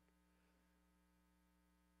come back.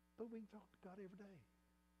 But we can talk to God every day.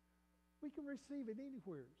 We can receive it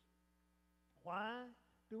anywhere. Why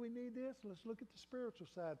do we need this? Let's look at the spiritual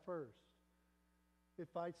side first. It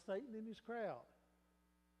fights Satan and his crowd.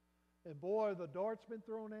 And boy, the dart's been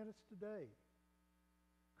thrown at us today.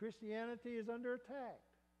 Christianity is under attack.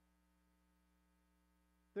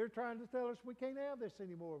 They're trying to tell us we can't have this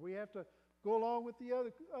anymore. We have to go along with the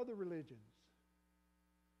other religions.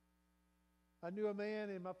 I knew a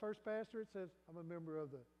man in my first pastorate says, I'm a member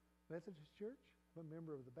of the Methodist Church. I'm a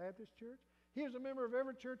member of the Baptist Church. He was a member of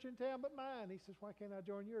every church in town but mine. He says, why can't I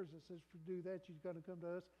join yours? I says, to do that, you've got to come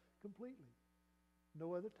to us completely.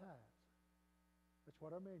 No other ties. That's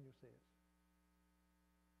what our manual says.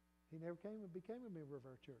 He never came and became a member of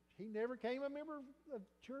our church. He never came a member of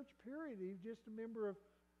church, period. He was just a member of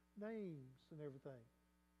names and everything.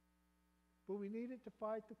 But we needed to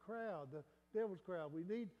fight the crowd, the devil's crowd. We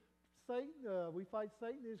need Satan. We fight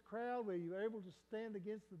Satan and his crowd. Where you're able to stand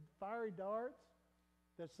against the fiery darts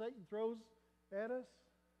that Satan throws at us.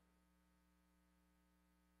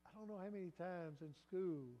 I don't know how many times in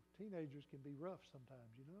school teenagers can be rough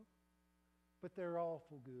sometimes, you know. But they're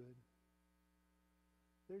awful good.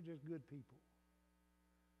 They're just good people.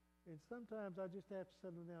 And sometimes I just have to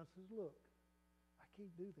sit them down and say, look, I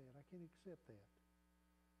can't do that. I can't accept that.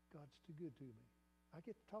 God's too good to me. I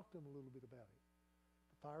get to talk to them a little bit about it.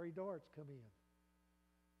 The fiery darts come in.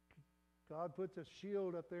 God puts a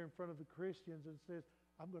shield up there in front of the Christians and says,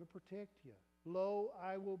 I'm going to protect you. Lo,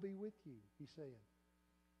 I will be with you, he's saying.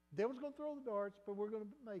 The devil's going to throw the darts, but we're going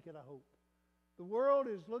to make it, I hope. The world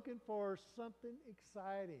is looking for something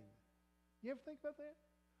exciting. You ever think about that?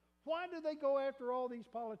 Why do they go after all these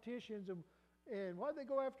politicians and why do they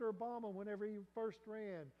go after Obama whenever he first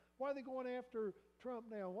ran? Why are they going after Trump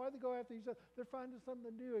now? Why do they go after these? They're finding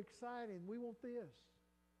something new, exciting. We want this.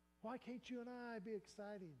 Why can't you and I be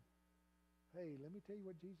exciting? Hey, let me tell you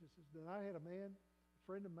what Jesus has done. I had a man, a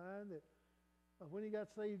friend of mine, that when he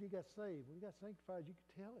got saved, he got saved. When he got sanctified, you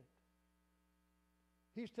could tell it.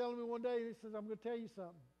 He's telling me one day, he says, I'm going to tell you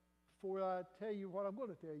something. Before I tell you what I'm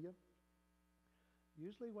going to tell you,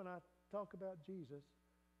 usually when I talk about Jesus,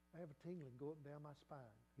 I have a tingling go up and down my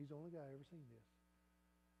spine. He's the only guy I ever seen this.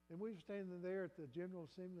 And we were standing there at the General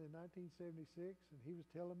Assembly in 1976, and he was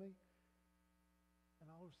telling me,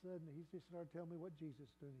 and all of a sudden he just started telling me what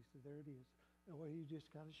Jesus was doing. He said, there it is. And where he was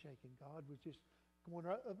just kind of shaking. God was just going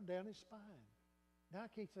right up and down his spine. Now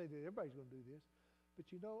I can't say that everybody's going to do this,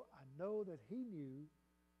 but you know, I know that he knew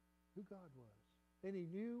who God was. And he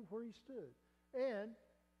knew where he stood. And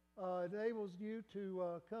it enables you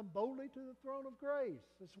to come boldly to the throne of grace.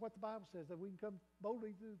 That's what the Bible says, that we can come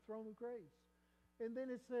boldly to the throne of grace. And then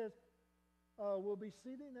it says, we'll be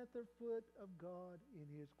sitting at the foot of God in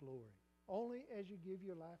his glory. Only as you give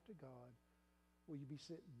your life to God will you be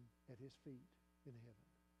sitting at his feet in heaven.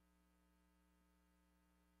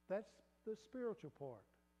 That's the spiritual part.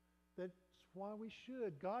 That's why we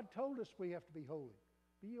should. God told us we have to be holy.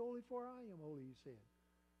 Be holy for I am holy, he said.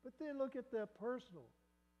 But then look at the personal.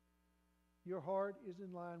 Your heart is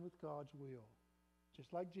in line with God's will.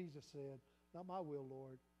 Just like Jesus said, not my will,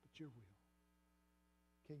 Lord, but your will.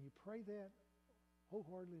 Can you pray that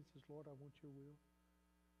wholeheartedly and says, Lord, I want your will?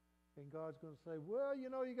 And God's going to say, well, you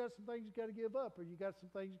know, you got some things you got to give up, or you got some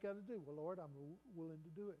things you got to do. Well, Lord, I'm willing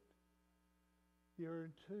to do it. You're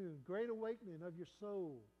in tune. Great awakening of your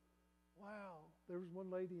soul. Wow. There was one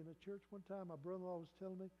lady in a church one time, my brother-in-law was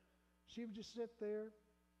telling me, she would just sit there,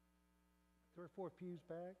 3 or 4 pews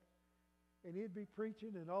back, and he'd be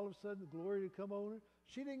preaching, and all of a sudden the glory would come on her.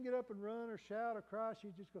 She didn't get up and run or shout or cry.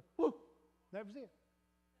 She'd just go, whoo! That was it.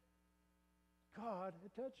 God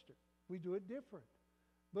had touched her. We do it different.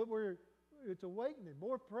 But it's awakening,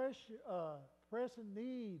 more pressing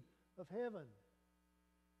need of heaven.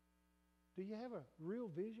 Do you have a real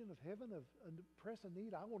vision of heaven, of a pressing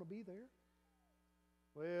need? I want to be there.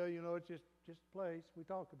 Well, you know, it's just a place we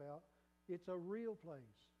talk about. It's a real place.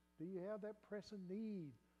 Do you have that pressing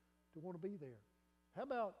need to want to be there? How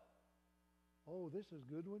about, oh, this is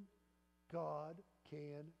a good one. God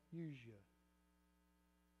can use you.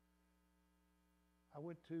 I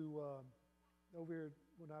went to over here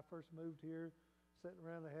when I first moved here, sitting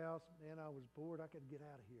around the house, and I was bored. I could get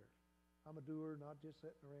out of here. I'm a doer, not just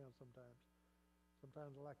sitting around sometimes.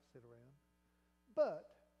 Sometimes I like to sit around. But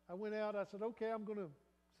I went out. I said, okay, I'm going to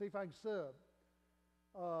see if I can sub.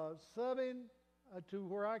 Subbing to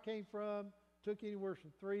where I came from took anywhere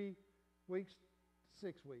from 3 weeks to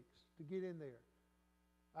 6 weeks to get in there.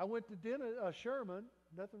 I went to Sherman.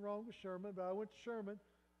 Nothing wrong with Sherman, but I went to Sherman.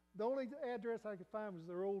 The only address I could find was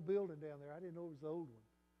their old building down there. I didn't know it was the old one.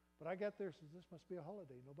 But I got there and said, this must be a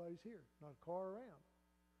holiday. Nobody's here. Not a car around.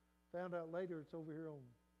 Found out later it's over here on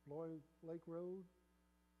Floyd Lake Road.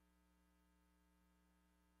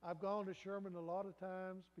 I've gone to Sherman a lot of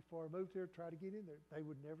times before I moved here to try to get in there. They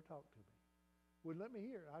would never talk to me. Wouldn't let me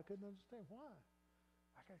hear. I couldn't understand why.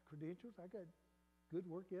 I got credentials. I got good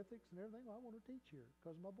work ethics and everything. Well, I want to teach here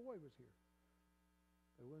because my boy was here.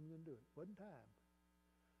 They wasn't going to do it. Wasn't time.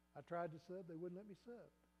 I tried to sub. They wouldn't let me sub.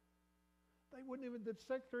 They wouldn't even, the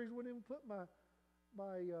secretaries wouldn't even put my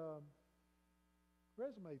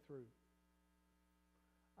resume through.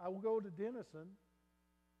 I will go to Denison.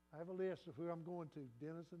 I have a list of who I'm going to.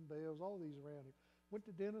 Denison, Bells, all these around here. Went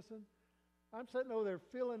to Denison. I'm sitting over there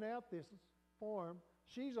filling out this form.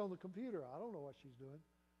 She's on the computer. I don't know what she's doing.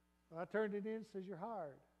 I turned it in. It says, you're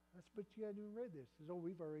hired. I said, but you hadn't even read this. It says, oh,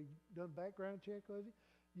 we've already done background check of you.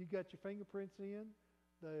 You got your fingerprints in.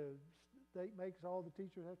 The state makes all the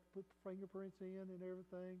teachers have to put fingerprints in and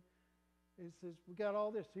everything. It says, we got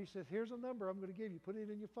all this. He says, here's a number I'm going to give you. Put it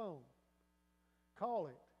in your phone. Call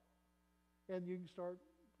it. And you can start,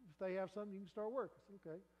 if they have something, you can start work. I said,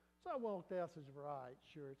 okay. So I walked out and said, right,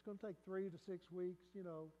 sure. It's going to take 3 to 6 weeks,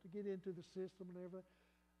 to get into the system and everything.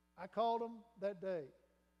 I called them that day.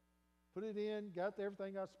 Put it in, got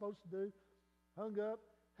everything I was supposed to do, hung up,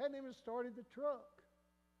 hadn't even started the truck.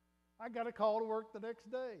 I got a call to work the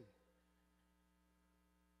next day.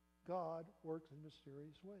 God works in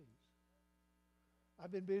mysterious ways.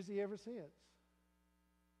 I've been busy ever since.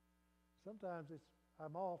 Sometimes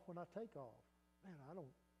I'm off when I take off. Man, I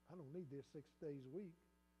don't need this 6 days a week.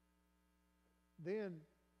 Then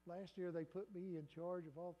last year they put me in charge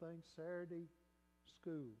of all things Saturday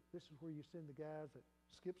school. This is where you send the guys that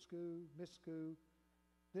skip school, miss school,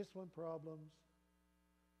 this one problems,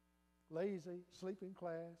 lazy, sleep in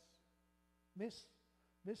class, miss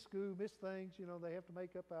school, miss things, they have to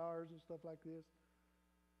make up hours and stuff like this.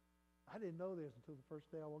 I didn't know this until the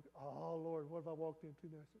first day I walked in. Oh, Lord, what if I walked in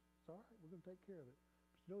too? And I said, it's all right, we're going to take care of it.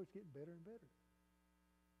 But it's getting better and better.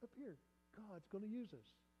 Up here, God's going to use us.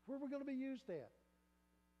 Where are we going to be used at?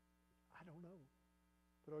 I don't know.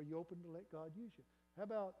 But are you open to let God use you? How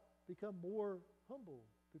about become more humble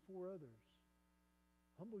before others?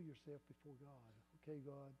 Humble yourself before God. Okay,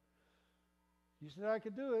 God, you said I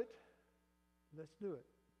could do it. Let's do it.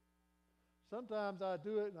 Sometimes I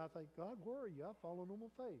do it and I think, God, where are you? I've fallen on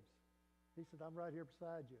my face. He said, I'm right here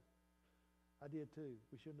beside you. I did too.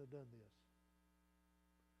 We shouldn't have done this.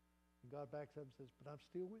 And God backs up and says, but I'm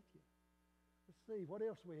still with you. Let's see, what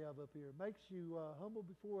else we have up here? Makes you humble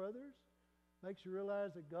before others. Makes you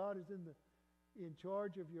realize that God is in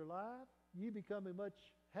charge of your life. You become a much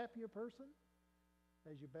happier person.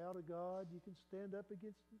 As you bow to God, you can stand up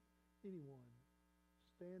against anyone.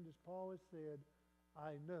 Stand as Paul has said,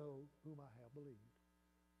 I know whom I have believed.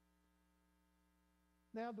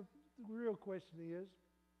 Now the real question is,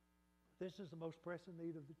 this is the most pressing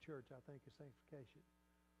need of the church, I think, is sanctification.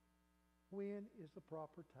 When is the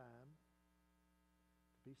proper time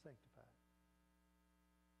to be sanctified?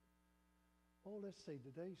 Oh, let's see,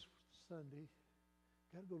 today's Sunday.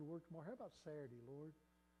 Got to go to work tomorrow. How about Saturday, Lord?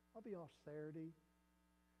 I'll be off Saturday,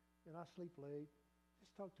 and I sleep late.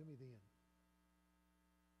 Just talk to me then.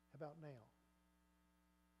 How about now?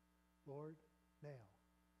 Lord, now.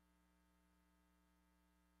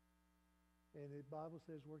 And the Bible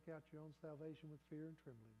says, work out your own salvation with fear and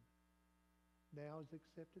trembling. Now is the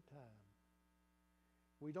accepted time.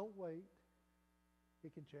 We don't wait.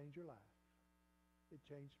 It can change your life. It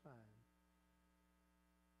changed mine.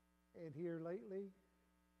 And here lately,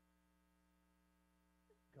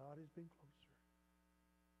 God has been closer.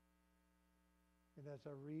 And as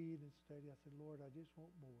I read and study, I said, Lord, I just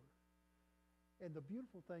want more. And the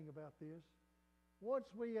beautiful thing about this,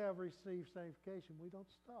 once we have received sanctification, we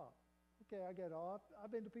don't stop. Okay,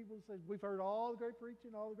 I've been to people who said, we've heard all the great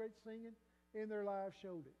preaching, all the great singing, and their lives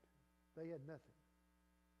showed it. They had nothing.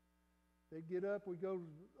 They'd get up, we'd go to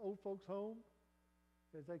old folks' home,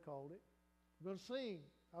 as they called it. We're going to sing.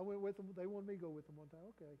 I went with them. They wanted me to go with them one time.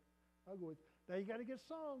 Okay, I'll go with you. Now you got to get a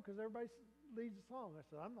song because everybody leads a song. I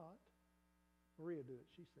said, I'm not. Maria do it.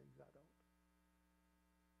 She sings. I don't.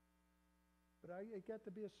 But it got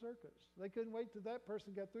to be a circus. They couldn't wait till that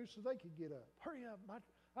person got through so they could get up. Hurry up.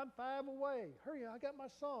 I'm 5 away. Hurry up. I got my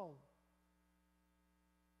song.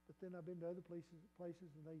 But then I've been to other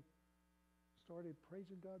places and they started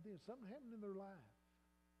praising God then. Something happened in their life.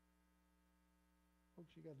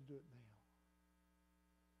 Folks, you got to do it now.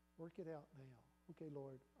 Work it out now. Okay,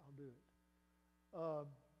 Lord, I'll do it.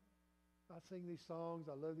 I sing these songs.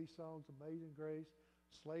 I love these songs. Amazing Grace,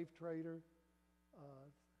 Slave Trader.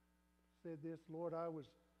 Said this, Lord, I was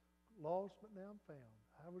lost, but now I'm found.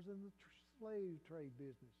 I was in the slave trade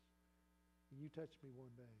business, and you touched me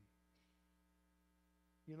one day.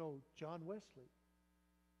 John Wesley,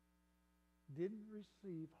 didn't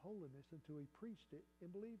receive holiness until he preached it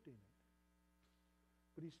and believed in it.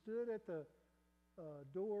 But he stood at the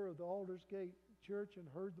door of the Aldersgate Church and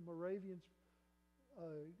heard the Moravians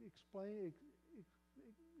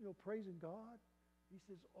praising God. He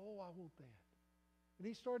says, "Oh, I want that." And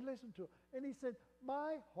he started listening to it. And he said,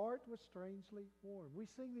 "My heart was strangely warmed." We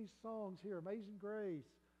sing these songs here, Amazing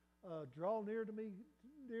Grace, Draw Near to Me,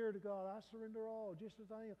 Near to God, I Surrender All, Just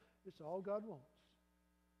As I Am. It's all God wants,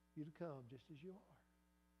 you to come just as you are.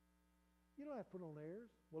 You don't have to put on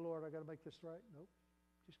airs. Well, Lord, I got to make this right. Nope.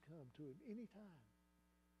 Just come to Him anytime.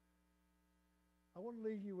 I want to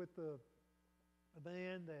leave you with a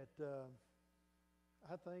man that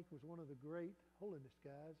I think was one of the great holiness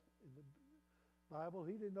guys in the Bible.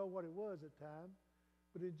 He didn't know what it was at the time,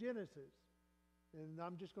 but in Genesis, and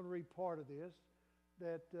I'm just going to read part of this,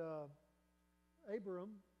 that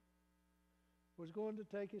Abram was going to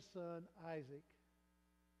take his son Isaac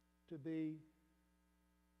to be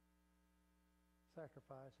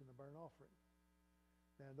sacrificed in the burnt offering.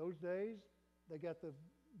 Now, in those days, they got the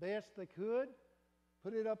best they could,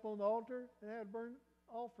 put it up on the altar, and had a burnt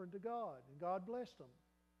offering to God, and God blessed them.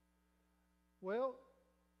 Well,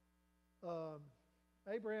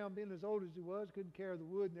 Abraham, being as old as he was, couldn't carry the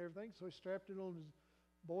wood and everything, so he strapped it on his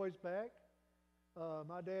boy's back.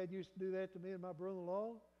 My dad used to do that to me and my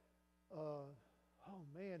brother-in-law. Oh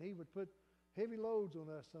man, he would put heavy loads on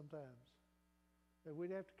us sometimes that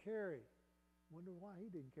we'd have to carry. Wonder why he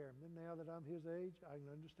didn't carry them. Then now that I'm his age, I can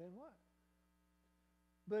understand why.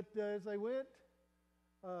 But as they went,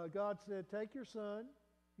 God said, "Take your son,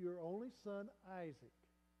 your only son Isaac,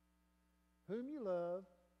 whom you love,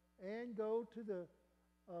 and go to the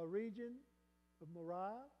region of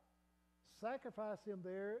Moriah, sacrifice him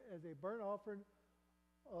there as a burnt offering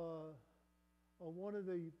on one of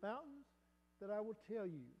the mountains that I will tell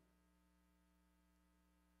you."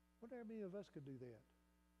 Wonder how many of us could do that?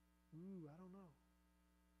 I don't know.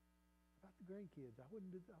 About the grandkids, I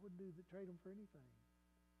wouldn't trade them for anything.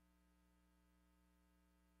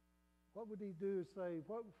 What would he do?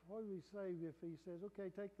 What would he say if he says, "Okay,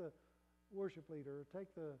 take the worship leader, or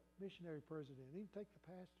take the missionary president, even take the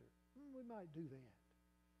pastor"? We might do that.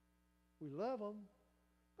 We love them,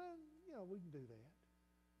 but we can do that.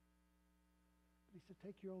 But he said,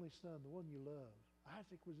 "Take your only son, the one you love."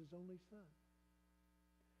 Isaac was his only son.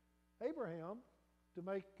 Abraham, to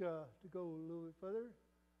go a little bit further,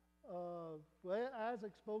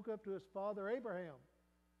 Isaac spoke up to his father Abraham.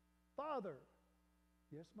 "Father."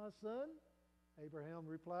 "Yes, my son," Abraham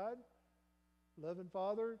replied. Loving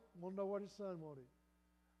father, want to know what his son wanted.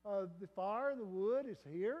 "The fire and the wood is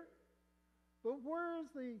here, but where's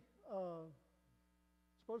the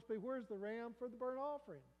ram for the burnt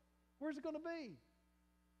offering? Where's it going to be?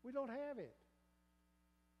 We don't have it."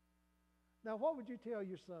 Now, what would you tell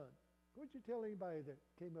your son? What would you tell anybody that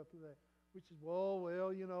came up with that? Which is,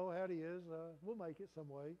 well, you know how he is. We'll make it some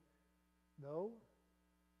way. No.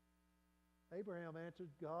 Abraham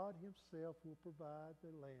answered, "God Himself will provide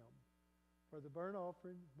the lamb for the burnt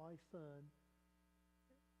offering, my son."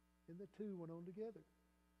 And the two went on together.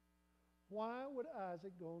 Why would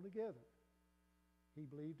Isaac go on together? He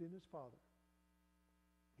believed in his father.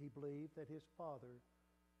 He believed that his father,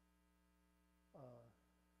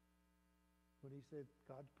 when he said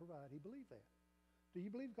God to provide, he believed that. Do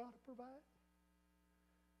you believe God to provide?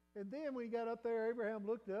 And then when he got up there, Abraham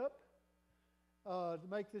looked up, to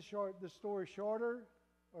make this story shorter,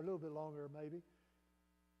 or a little bit longer maybe.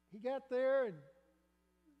 He got there, and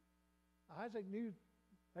Isaac knew.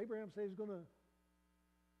 Abraham said God's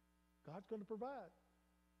going to provide.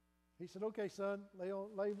 He said, "Okay, son, lay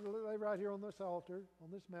right here on this altar,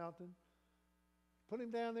 on this mountain. Put him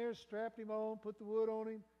down there, strapped him on, put the wood on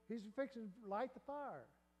him. He's fixing to light the fire."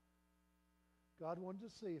 God wanted to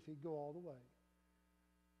see if he'd go all the way.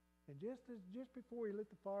 And just before he lit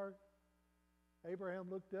the fire, Abraham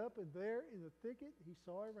looked up, and there in the thicket he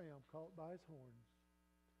saw a ram caught by his horns.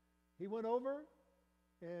 He went over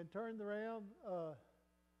and turned the ram,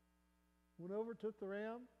 took the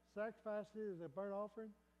ram, sacrificed it as a burnt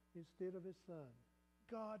offering instead of his son.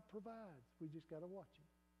 God provides. We just got to watch Him.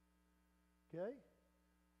 Okay?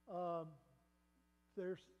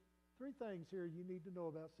 There's three things here you need to know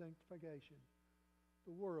about sanctification.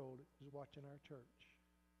 The world is watching our church.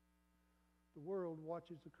 The world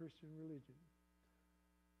watches the Christian religion.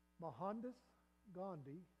 Mohandas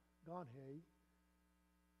Gandhi,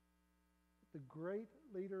 the great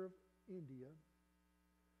leader of India,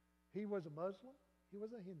 he was a Muslim, he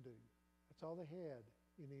was a Hindu. That's all they had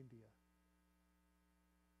in India.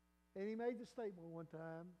 And he made the statement one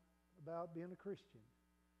time about being a Christian.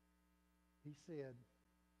 He said,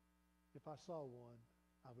 "If I saw one,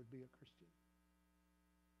 I would be a Christian."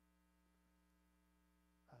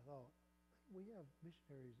 I thought, we have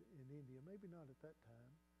missionaries in India, maybe not at that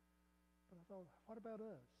time, but I thought, what about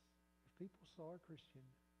us? If people saw a Christian,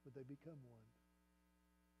 would they become one?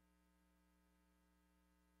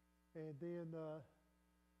 And then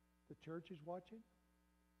the church is watching.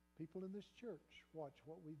 People in this church watch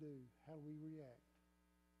what we do, how we react.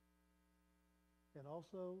 And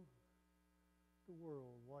also, the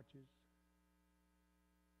world watches,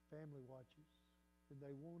 family watches, and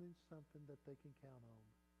they want in something that they can count on.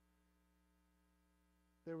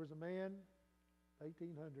 There was a man,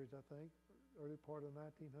 1800s, I think, early part of the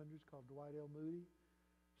 1900s, called Dwight L. Moody,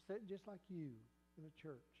 sitting just like you in a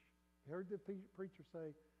church. He heard the preacher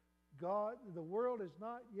say, God, the world has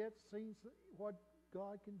not yet seen what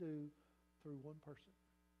God can do through one person.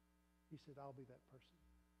 He said, I'll be that person.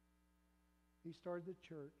 He started the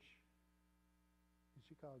church in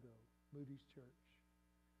Chicago, Moody's Church.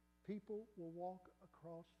 People will walk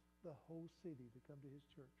across the whole city to come to his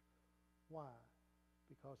church. Why?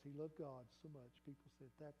 Because he loved God so much. People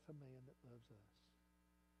said, that's a man that loves us.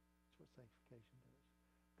 That's what sanctification does.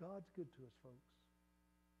 God's good to us, folks.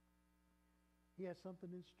 He has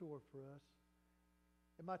something in store for us.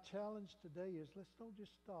 And my challenge today is, let's don't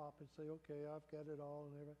just stop and say, okay, I've got it all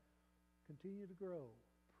and everything. Continue to grow.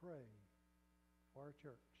 Pray for our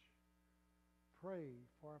church. Pray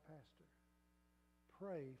for our pastor.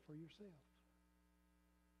 Pray for yourself.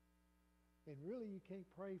 And really, you can't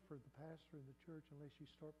pray for the pastor and the church unless you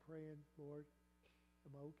start praying, Lord,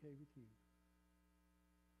 am I okay with you?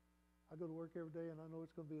 I go to work every day, and I know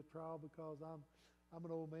it's going to be a trial because I'm an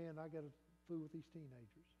old man. I got to fool with these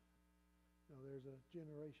teenagers. You know, there's a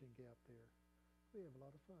generation gap there. We have a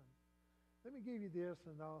lot of fun. Let me give you this,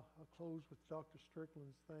 and I'll close with Dr.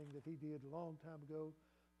 Strickland's thing that he did a long time ago.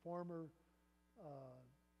 Former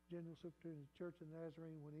General Superintendent of the Church of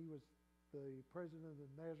Nazarene when he was the president of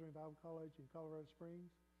the Nazarene Bible College in Colorado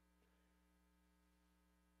Springs.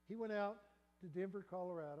 He went out to Denver,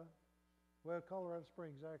 Colorado. Well, Colorado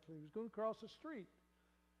Springs, actually. He was going to cross the street.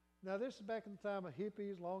 Now, this is back in the time of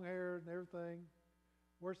hippies, long hair and everything,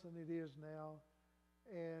 worse than it is now.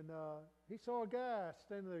 And he saw a guy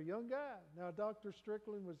standing there, a young guy. Now, Dr.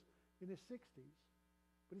 Strickland was in his 60s.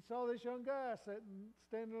 But he saw this young guy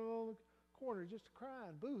standing on the corner, just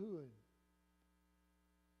crying, boo-hooing.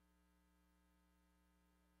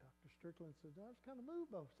 Dr. Strickland said, I was kind of moved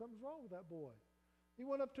though. Something's wrong with that boy. He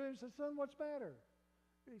went up to him and said, son, what's the matter?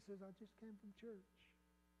 And he says, I just came from church,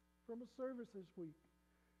 from a service this week.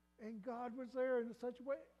 And God was there in such a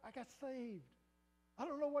way, I got saved. I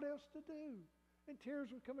don't know what else to do. And tears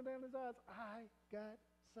were coming down his eyes. I got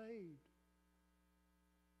saved.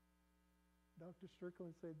 Dr.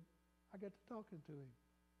 Strickland said, I got to talking to him.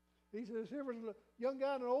 He says, here was a young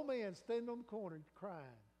guy and an old man standing on the corner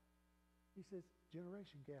crying. He says,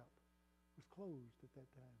 generation gap was closed at that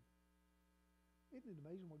time. Isn't it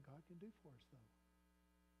amazing what God can do for us, though?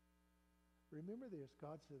 Remember this,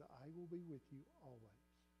 God said, I will be with you always,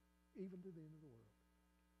 even to the end of the world.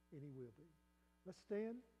 And he will be. Let's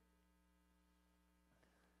stand.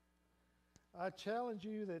 I challenge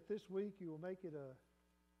you that this week you will make it a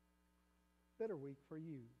better week for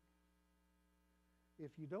you.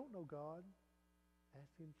 If you don't know God,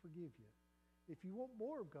 ask him to forgive you. If you want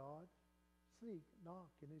more of God, seek,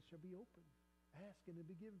 knock, and it shall be open. Ask, and it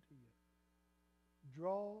will be given to you.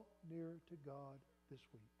 Draw near to God this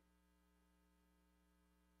week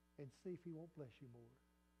and see if he won't bless you more.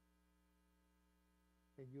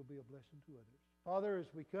 And you'll be a blessing to others. Father,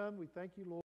 as we come, we thank you, Lord.